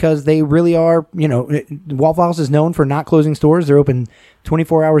stores because they really are, Waffle House is known for not closing stores. They're open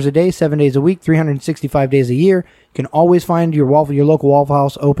 24 hours a day, 7 days a week, 365 days a year. You can always find your local Waffle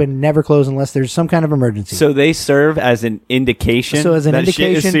House open, never close unless there's some kind of emergency. So they serve as an indication. So as an that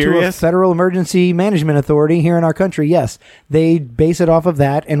shit is indication to a serious? federal emergency management authority here in our country, yes, they base it off of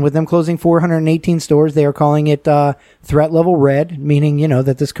that. And with them closing 418 stores, they are calling it threat level red, meaning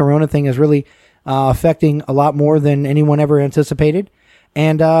that this Corona thing is really affecting a lot more than anyone ever anticipated.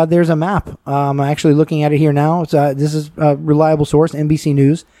 And there's a map. I'm actually looking at it here now. This is a reliable source, NBC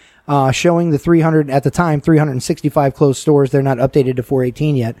News. Showing the 365 closed stores. They're not updated to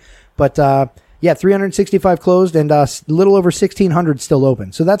 418 yet. But, 365 closed and a little over 1,600 still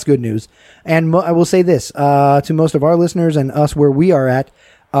open. So that's good news. And I will say this to most of our listeners and us where we are at,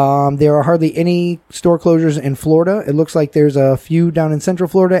 there are hardly any store closures in Florida. It looks like there's a few down in Central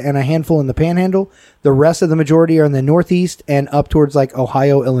Florida and a handful in the Panhandle. The rest of the majority are in the Northeast and up towards like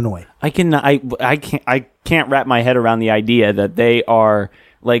Ohio, Illinois. I can't wrap my head around the idea that they are...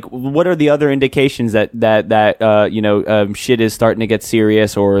 Like, what are the other indications that shit is starting to get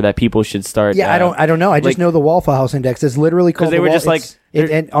serious, or that people should start? Yeah, I don't know. I just know the Waffle House Index is literally called. Because they were just like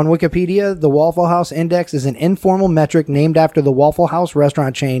on Wikipedia, the Waffle House Index is an informal metric named after the Waffle House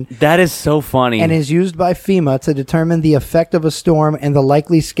restaurant chain. That is so funny, and is used by FEMA to determine the effect of a storm and the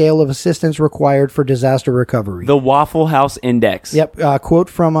likely scale of assistance required for disaster recovery. The Waffle House Index. Yep. Quote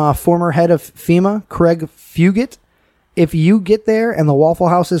from former head of FEMA, Craig Fugit. If you get there and the Waffle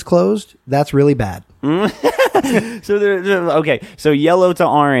House is closed, that's really bad. So yellow to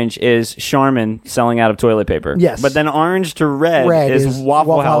orange is Charmin selling out of toilet paper. Yes. But then orange to red is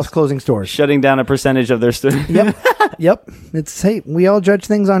Waffle House closing stores. Shutting down a percentage of their stores. Yep. We all judge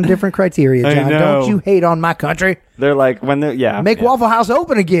things on different criteria, John. Don't you hate on my country. They're like, make Waffle House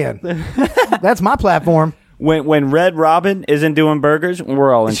open again. That's my platform. When Red Robin isn't doing burgers,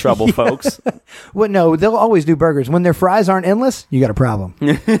 we're all in trouble, folks. Well, no, they'll always do burgers. When their fries aren't endless, you got a problem.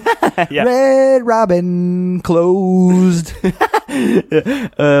 Red Robin closed.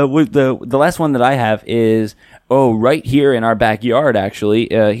 The last one that I have is right here in our backyard. Actually,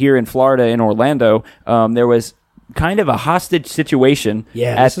 here in Florida, in Orlando, there was kind of a hostage situation.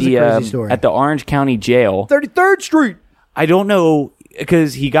 This is a crazy story. At the Orange County Jail, 33rd Street. I don't know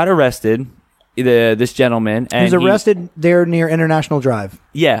because he got arrested. This gentleman, and he was arrested there near International Drive.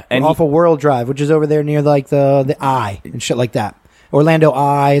 Yeah, and off of World Drive, which is over there near like the Eye and shit like that. Orlando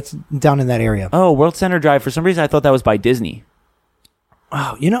Eye, it's down in that area. Oh, World Center Drive. For some reason, I thought that was by Disney.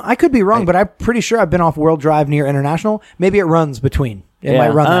 Oh, I could be wrong, but I'm pretty sure I've been off World Drive near International. Maybe it runs between. It might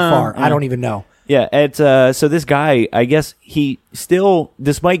run that far. I don't even know. Yeah, it's so this guy, I guess he still,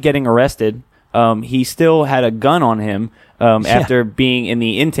 despite getting arrested, he still had a gun on him. After being in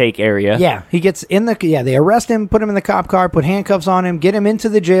the intake area. Yeah, he gets in they arrest him, put him in the cop car, put handcuffs on him, get him into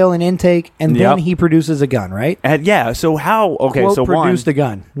the jail and intake, and then he produces a gun, right? So how, Quote, so produced a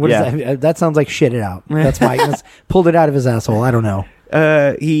gun. What is that? That sounds like shit it out. That's why pulled it out of his asshole. I don't know.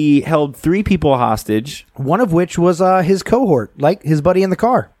 He held 3 people hostage. One of which was his cohort, like his buddy in the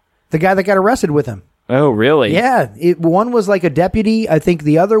car. The guy that got arrested with him. Oh, really? Yeah. One was like a deputy. I think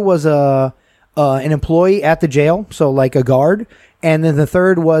the other was an employee at the jail, so like a guard, and then the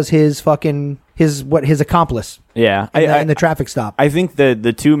third was his accomplice. Yeah, in the traffic stop. I think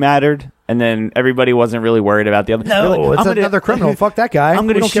the 2 mattered, and then everybody wasn't really worried about the other. No, it's another criminal. Fuck that guy. I'm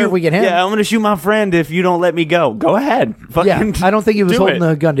gonna care if we get him. Yeah, I'm gonna shoot my friend if you don't let me go. Go ahead. I don't think he was holding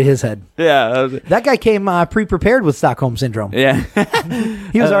a gun to his head. Yeah, that guy came pre-prepared with Stockholm syndrome. Yeah,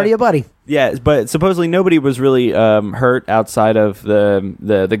 he was already a buddy. Yeah, but supposedly nobody was really hurt outside of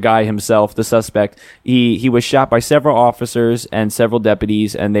the guy himself, the suspect. He was shot by several officers and several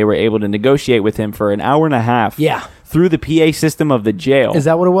deputies, and they were able to negotiate with him for an hour and a half. Yeah. Through the PA system of the jail. Is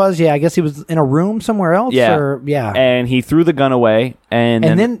that what it was? Yeah, I guess he was in a room somewhere else. Yeah. And he threw the gun away. And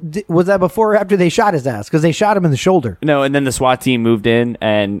then was that before or after they shot his ass? Because they shot him in the shoulder. No, and then the SWAT team moved in,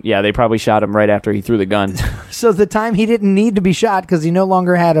 and they probably shot him right after he threw the gun. So the time he didn't need to be shot because he no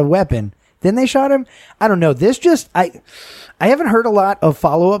longer had a weapon, then they shot him? I don't know. I haven't heard a lot of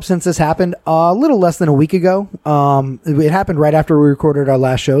follow-up since this happened. A little less than a week ago. It happened right after we recorded our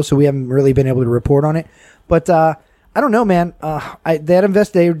last show, so we haven't really been able to report on it. But I don't know,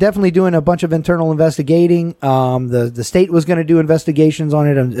 they were definitely doing a bunch of internal investigating. The state was going to do investigations on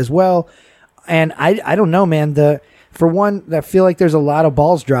it as well. And I don't know, man. For one, I feel like there's a lot of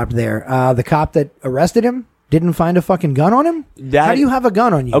balls dropped there. The cop that arrested him didn't find a fucking gun on him? How do you have a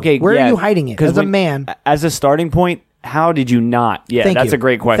gun on you? Okay, where yeah, are you hiding it as a man? As a starting point, how did you not? Yeah, that's a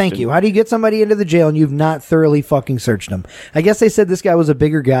great question. Thank you. How do you get somebody into the jail and you've not thoroughly fucking searched them? I guess they said this guy was a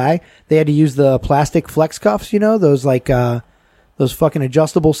bigger guy. They had to use the plastic flex cuffs, those like those fucking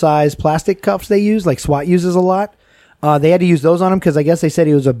adjustable size plastic cuffs they use, like SWAT uses a lot. They had to use those on him because I guess they said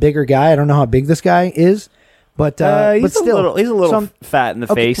he was a bigger guy. I don't know how big this guy is. But he's still, he's a little fat in the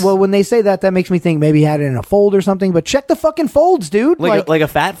face. Well, when they say that makes me think maybe he had it in a fold or something. But check the fucking folds, dude. Like a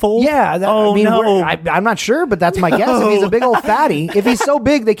fat fold? Yeah. No. I'm not sure, but that's my guess. If he's a big old fatty, if he's so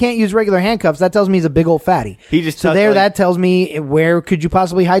big they can't use regular handcuffs, that tells me he's a big old fatty. That tells me where could you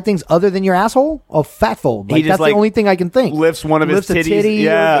possibly hide things other than your asshole? A fat fold. That's the only thing I can think. Lifts one of his titties. Titty,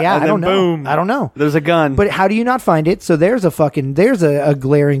 yeah. I don't know. Boom. I don't know. There's a gun. But how do you not find it? So there's a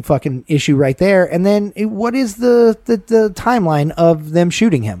glaring fucking issue right there. And then what is the timeline of them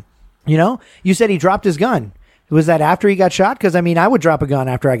shooting him? You said he dropped his gun. Was that after he got shot? Because I would drop a gun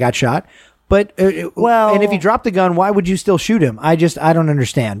after I got shot. But and if he dropped the gun, why would you still shoot him? I don't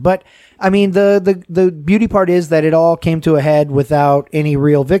understand. But the beauty part is that it all came to a head without any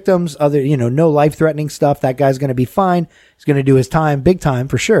real victims. No life threatening stuff. That guy's going to be fine. He's going to do his time, big time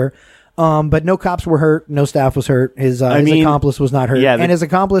for sure. But no cops were hurt. No staff was hurt. His accomplice was not hurt. Yeah, and his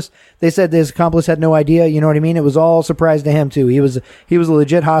accomplice, they said his accomplice had no idea. You know what I mean? It was all surprise to him too. He was a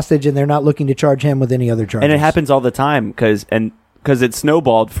legit hostage, and they're not looking to charge him with any other charges. And it happens all the time because it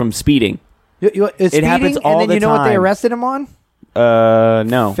snowballed from speeding. It happens all the time. And then you know what they arrested him on?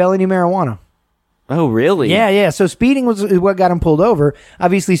 No. Felony marijuana. Oh, really? Yeah. So speeding was what got him pulled over.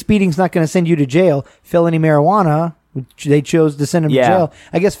 Obviously, speeding's not going to send you to jail. Felony marijuana, they chose to send him to jail.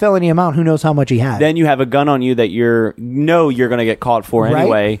 I guess felony amount, who knows how much he had. Then you have a gun on you that you're going to get caught for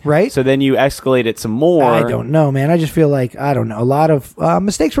anyway. Right. So then you escalate it some more. I don't know, man. I just feel like, I don't know. A lot of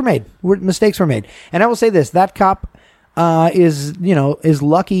mistakes were made. And I will say this, that cop is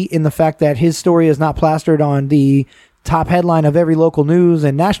lucky in the fact that his story is not plastered on the top headline of every local news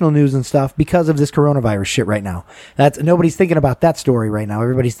and national news and stuff because of this coronavirus shit right now. Nobody's thinking about that story right now.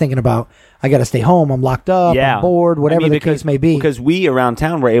 Everybody's thinking about, I got to stay home. I'm locked up. I'm bored. Whatever the case may be. Because we around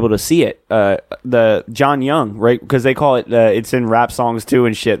town were able to see it. The John Young, right? Because they call it. It's in rap songs too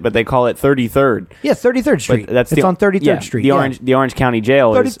and shit. But they call it 33rd. Yeah, 33rd Street. It's on 33rd Street. The Orange County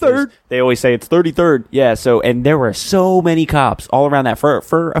Jail. 33rd. They always say it's 33rd. Yeah. So and there were so many cops all around that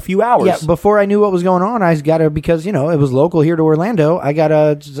for a few hours. Yeah. Before I knew what was going on, I got to, because it was local here to Orlando. I got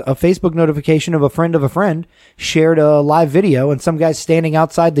a Facebook notification of a friend shared a live video, and some guy's standing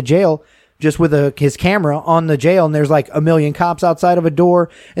outside the jail just with his camera on the jail, and there's like a million cops outside of a door,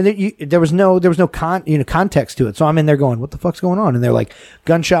 and there was no context to it. So I'm in there going, what the fuck's going on? And they're like,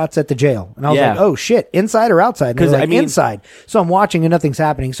 gunshots at the jail. And I was like, oh shit, inside or outside? Because inside. So I'm watching and nothing's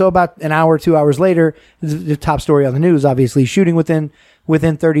happening. So about an hour, 2 hours later, the top story on the news, obviously, shooting within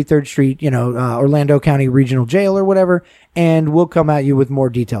 33rd Street, Orlando County Regional Jail or whatever, and we'll come at you with more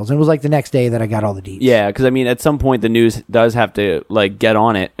details. And it was like the next day that I got all the details. Yeah, because at some point the news does have to get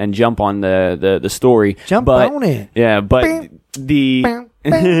on it and jump on the story. On it. Yeah, but these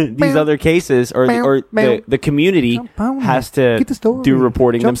other cases or the community has to do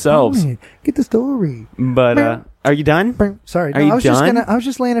reporting themselves. Get the story. But are you done? Sorry, I was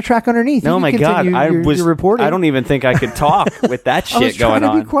just laying a track underneath. Oh my god, you're reporting. I don't even think I could talk with that shit going on. I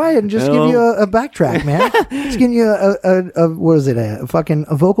was trying to be quiet and just give you a backtrack, man. Just giving you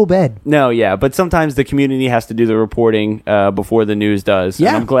a vocal bed. No, yeah, but sometimes the community has to do the reporting before the news does. Yeah,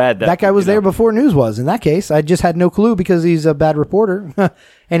 and I'm glad that guy was there before news was. In that case, I just had no clue because he's a bad reporter.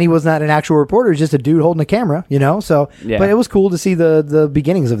 And he was not an actual reporter; he's just a dude holding a camera, So, yeah. But it was cool to see the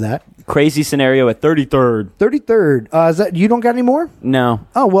beginnings of that. Crazy scenario at 33rd. 33rd. Is that you don't got any more? No.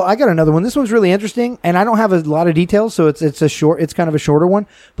 Oh well, I got another one. This one's really interesting, and I don't have a lot of details, so it's kind of a shorter one.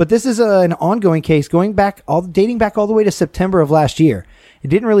 But this is an ongoing case dating back all the way to September of last year. It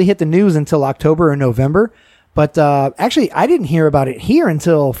didn't really hit the news until October or November. But actually, I didn't hear about it here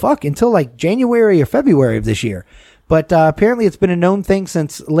until like January or February of this year. But apparently it's been a known thing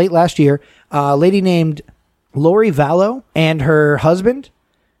since late last year. A lady named Lori Vallow and her husband,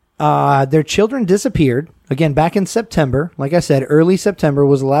 their children disappeared. Again, back in September. Like I said, early September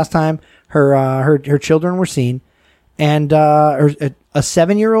was the last time her children were seen. And a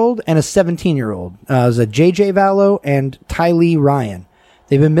 7-year-old and a 17-year-old. It was a JJ Vallow and Tylee Ryan.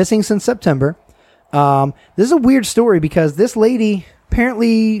 They've been missing since September. This is a weird story because this lady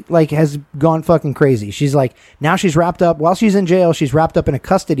apparently has gone fucking crazy. She's now she's wrapped up while she's in jail. She's wrapped up in a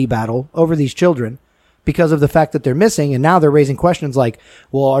custody battle over these children because of the fact that they're missing. And now they're raising questions like,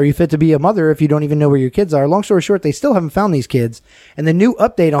 well, are you fit to be a mother if you don't even know where your kids are? Long story short, they still haven't found these kids. And the new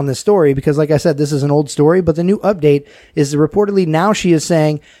update on this story, because like I said, this is an old story, but the new update is reportedly now she is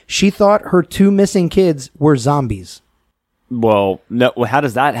saying she thought her 2 missing kids were zombies. Well, no. Well, how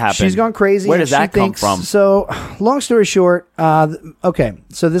does that happen? She's gone crazy. Where does that come from? So, long story short, okay.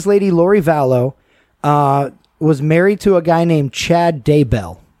 So this lady, Lori Vallow, was married to a guy named Chad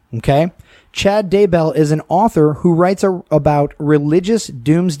Daybell. Okay. Chad Daybell is an author who writes about religious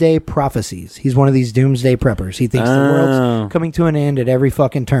doomsday prophecies. He's one of these doomsday preppers. He thinks the world's coming to an end at every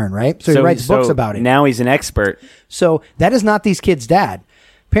fucking turn, right? So he writes books about it. Now he's an expert. So that is not these kids' dad.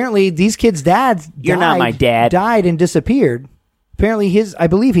 Apparently, these kids' dads You're not my dad. Died and disappeared. Apparently, I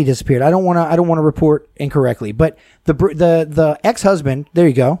believe he disappeared. I don't want to report incorrectly, but the ex-husband. There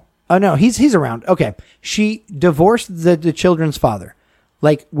you go. Oh no, he's around. Okay, she divorced the children's father.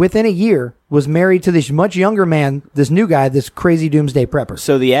 Like within a year, was married to this much younger man, this new guy, this crazy doomsday prepper.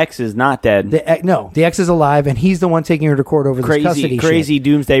 So the ex is not dead. The ex is alive, and he's the one taking her to court over this custody crazy shit.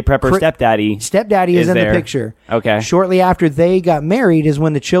 Doomsday prepper stepdaddy. Stepdaddy is in the picture. Okay. Shortly after they got married is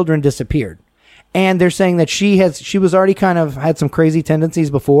when the children disappeared. And they're saying that she was already kind of had some crazy tendencies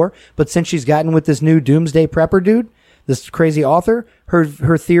before, but since she's gotten with this new doomsday prepper dude, this crazy author,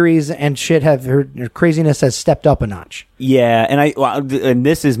 her theories and shit her craziness has stepped up a notch. Yeah, and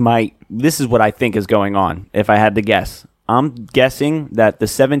this is what I think is going on. If I had to guess, I'm guessing that the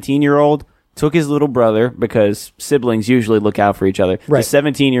 17-year-old took his little brother, because siblings usually look out for each other. Right. The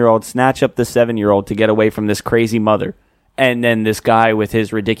 17-year-old snatched up the 7-year-old to get away from this crazy mother, and then this guy with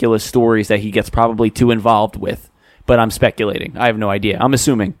his ridiculous stories that he gets probably too involved with. But I'm speculating. I have no idea. I'm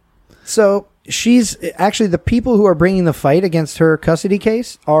assuming. So she's actually, the people who are bringing the fight against her custody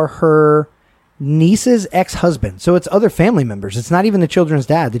case are her niece's ex-husband. So it's other family members. It's not even the children's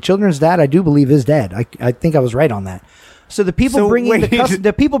dad. The children's dad, I do believe, is dead. I think I was right on that. So the people bringing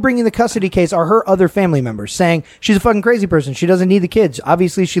the custody case are her other family members, saying she's a fucking crazy person. She doesn't need the kids.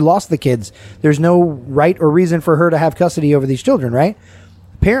 Obviously, she lost the kids. There's no right or reason for her to have custody over these children, right?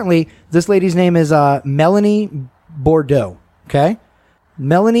 Apparently, this lady's name is Melanie Bordeaux. Okay,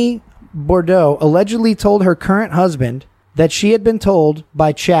 Melanie Bordeaux allegedly told her current husband that she had been told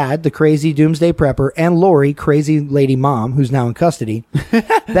by Chad, the crazy doomsday prepper, and Lori, crazy lady mom, who's now in custody,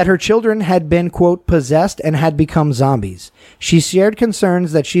 that her children had been, quote, possessed and had become zombies. She shared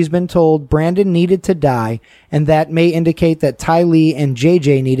concerns that she's been told Brandon needed to die, and that may indicate that Ty Lee and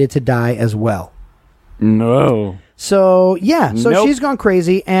JJ needed to die as well. No. So, yeah. So Nope. she's gone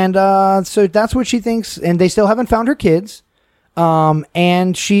crazy, and so that's what she thinks, and they still haven't found her kids.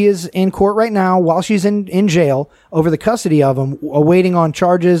 And she is in court right now while she's in jail over the custody of them, awaiting on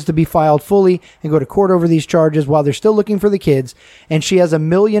charges to be filed fully and go to court over these charges while they're still looking for the kids. And she has $1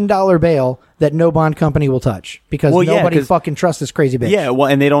 million bail that no bond company will touch because nobody fucking trusts this crazy bitch. Yeah, well,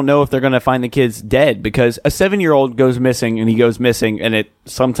 and they don't know if they're going to find the kids dead because a 7-year-old goes missing and he goes missing, and it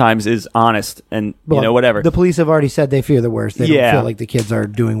sometimes is honest and, whatever. The police have already said they fear the worst. They don't feel like the kids are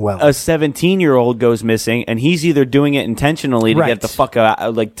doing well. A 17-year-old goes missing, and he's either doing it intentionally to get the fuck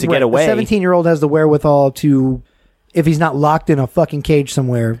out, get away. A 17-year-old has the wherewithal to, if he's not locked in a fucking cage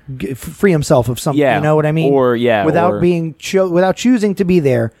somewhere, free himself of something. Yeah. You know what I mean? Without choosing to be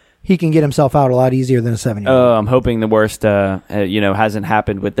there, he can get himself out a lot easier than a 7-year-old. I'm hoping the worst, hasn't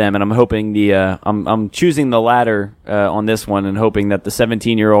happened with them, and I'm hoping I'm choosing the latter on this one, and hoping that the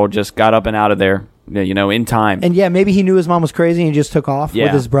 17-year-old just got up and out of there, in time. And yeah, maybe he knew his mom was crazy and he just took off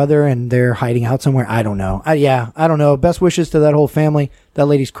with his brother, and they're hiding out somewhere. I don't know. I don't know. Best wishes to that whole family. That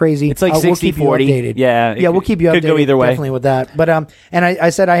lady's crazy. It's like 60-40. We'll keep you updated. Yeah, we'll keep you updated. Could go either way. Definitely with that. But and I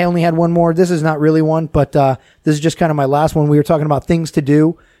said I only had one more. This is not really one, but this is just kind of my last one. We were talking about things to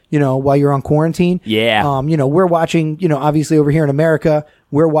do, while you're on quarantine. Yeah. We're watching, obviously over here in America,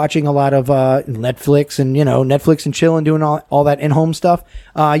 we're watching a lot of Netflix and, Netflix and chill and doing all that in-home stuff.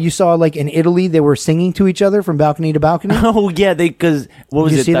 You saw, like, in Italy, they were singing to each other from balcony to balcony. Oh, yeah, because, what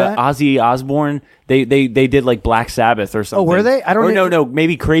was you it, see that? Ozzy Osbourne? They did, like, Black Sabbath or something. Oh, were they? No,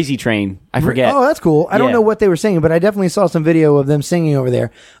 maybe Crazy Train. I forget. Oh, that's cool. I don't know what they were singing, but I definitely saw some video of them singing over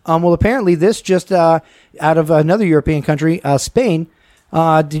there. Well, apparently this just out of another European country, Spain.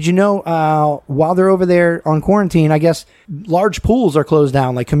 Did you know, while they're over there on quarantine, I guess large pools are closed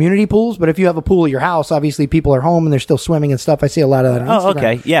down, like community pools. But if you have a pool at your house, obviously people are home and they're still swimming and stuff. I see a lot of that on Instagram. Oh,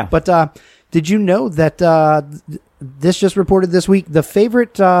 okay. Yeah. But, did you know that, this just reported this week, the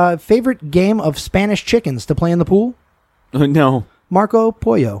favorite game of Spanish chickens to play in the pool? No. Marco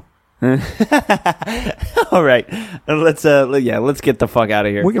Pollo. All right. Let's get the fuck out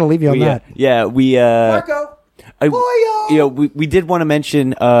of here. We're going to leave you on that. Yeah. Marco. We did want to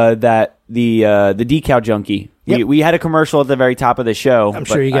mention that the Decal Junkie. Yep. We had a commercial at the very top of the show. I'm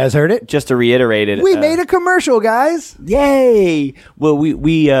sure you guys heard it. Just to reiterate it, We made a commercial, guys. Yay! Well,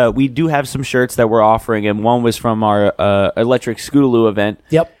 we do have some shirts that we're offering, and one was from our Electric Scootaloo event.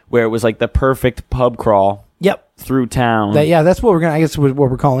 Yep. Where it was like the perfect pub crawl. Yep. Through town. That's what I guess what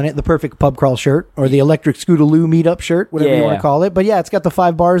we're calling it, the perfect pub crawl shirt, or the Electric Scootaloo meetup shirt, whatever you want to call it. But yeah, it's got the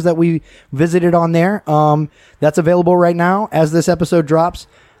 5 bars that we visited on there. That's available right now as this episode drops.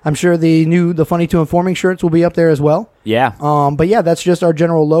 I'm sure the Funny to Informing shirts will be up there as well. Yeah. But yeah, that's just our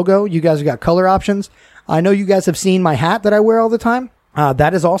general logo. You guys have got color options. I know you guys have seen my hat that I wear all the time.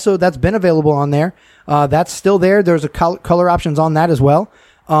 That's been available on there. That's still there. There's a color options on that as well.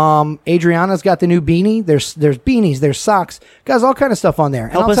 Adriana's got the new beanie. There's beanies, there's socks, guys, all kind of stuff on there.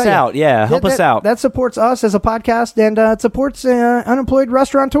 Help us out. Help us out. That supports us as a podcast, and it supports unemployed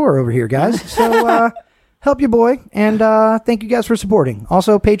restaurateur over here, guys. So help your boy, and thank you guys for supporting.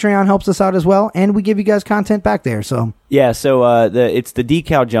 Also, Patreon helps us out as well, and we give you guys content back there. So it's the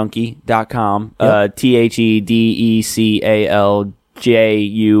decaljunkie.com.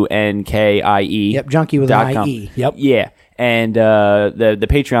 TheDecalJunkie. Yep, junkie with an IE. Yep. Yeah. And the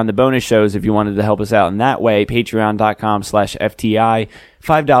Patreon, the bonus shows, if you wanted to help us out in that way, patreon.com/FTI.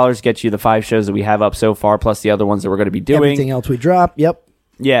 $5 gets you the 5 shows that we have up so far, plus the other ones that we're going to be doing. Everything else we drop. Yep.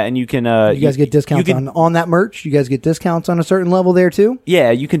 Yeah, and you can... you guys get discounts on that merch. You guys get discounts on a certain level there, too.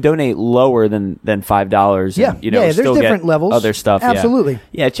 Yeah, you can donate lower than $5. Yeah, and, there's different levels. Other stuff, absolutely.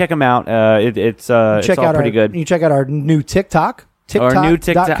 Yeah, check them out. It's all pretty good. You check out our new TikTok.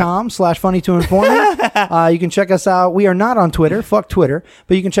 TikTok.com/funny2informing. You can check us out. We are not on Twitter. Fuck Twitter.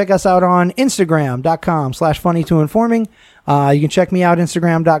 But you can check us out on Instagram.com/funny2informing. You can check me out,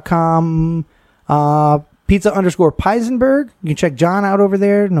 Instagram.com. Pizza_Peisenberg. You can check John out over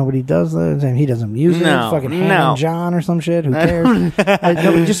there. Nobody does that. And he doesn't use it. It's fucking Ham John or some shit. Who cares?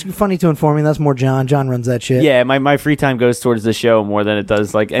 Just Funny to Informing. That's more John. John runs that shit. Yeah, my free time goes towards the show more than it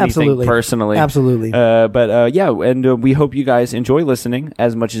does like anything personally. Absolutely. And we hope you guys enjoy listening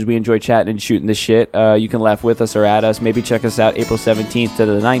as much as we enjoy chatting and shooting the shit. You can laugh with us or at us. Maybe check us out April 17th to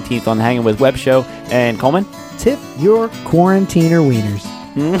the 19th on the Hanging With Web show. And Coleman? Tip your quarantiner wieners.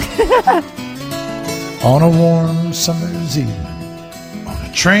 On a warm summer's evening, on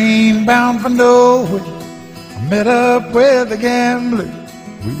a train bound for nowhere, I met up with a gambler.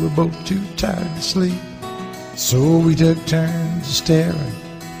 We were both too tired to sleep, so we took turns staring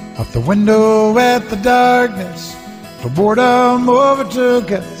out the window at the darkness. For boredom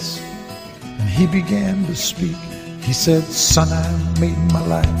overtook us, and he began to speak. He said, "Son, I made my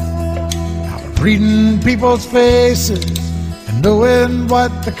life out of reading people's faces and knowing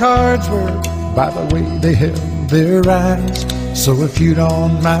what the cards were by the way they held their eyes. So if you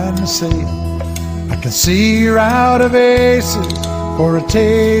don't mind me saying, I can see you're out of aces. For a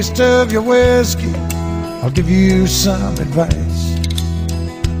taste of your whiskey, I'll give you some advice."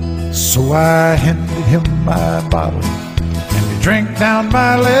 So I handed him my bottle, and he drank down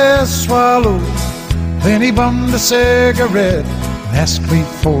my last swallow. Then he bummed a cigarette and asked me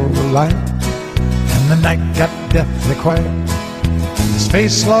for a light, and the night got deathly quiet. His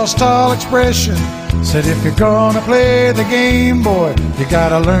face lost all expression. Said, "If you're gonna play the game, boy, you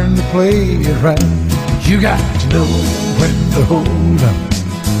gotta learn to play it right. You got to know when to hold up,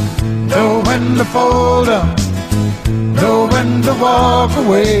 know when to fold up, know when to walk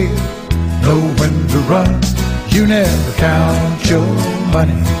away, know when to run. You never count your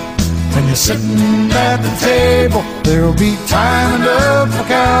money when you're sitting at the table. There'll be time enough for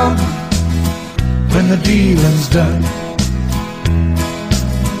counting when the dealing's done."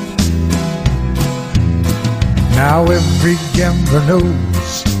 Now every gambler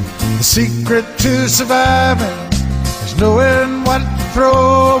knows the secret to surviving is knowing what to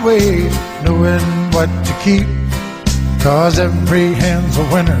throw away, knowing what to keep. 'Cause every hand's a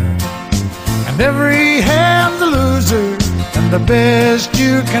winner and every hand's a loser, and the best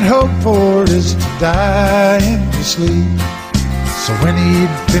you can hope for is to die in your sleep. So when he'd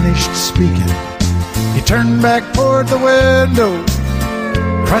finished speaking, he turned back toward the window,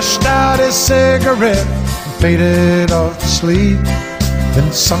 crushed out his cigarette, faded off to sleep.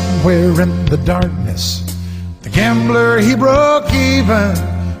 Then somewhere in the darkness, the gambler, he broke even.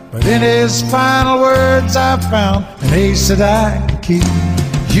 But in his final words, I found an ace that I could keep.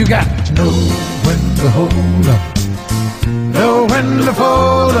 You got to know when to hold up, know when to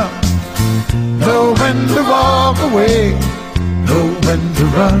fold up, know when to walk away, know when to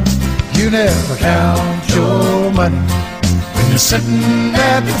run. You never count your money when you're sitting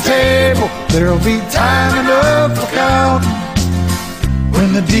at the table. There'll be time enough for counting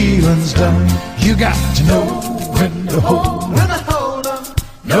when the dealing's done. You got to know when to hold up,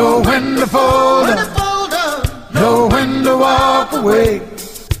 know when to fold up, know when to walk away,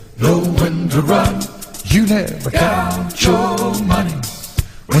 know when to run. You never count your money.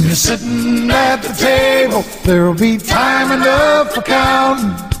 When you're sitting at the table, there'll be time enough for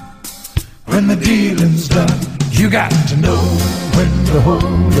counting. When the dealing's done, you got to know when to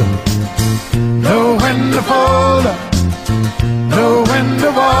hold up, know when to fold up, know when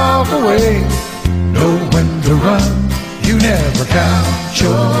to walk away, know when to run. You never count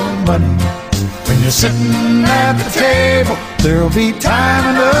your money. When you're sitting at the table, there'll be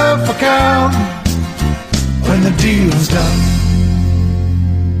time enough for counting. When the deal's done.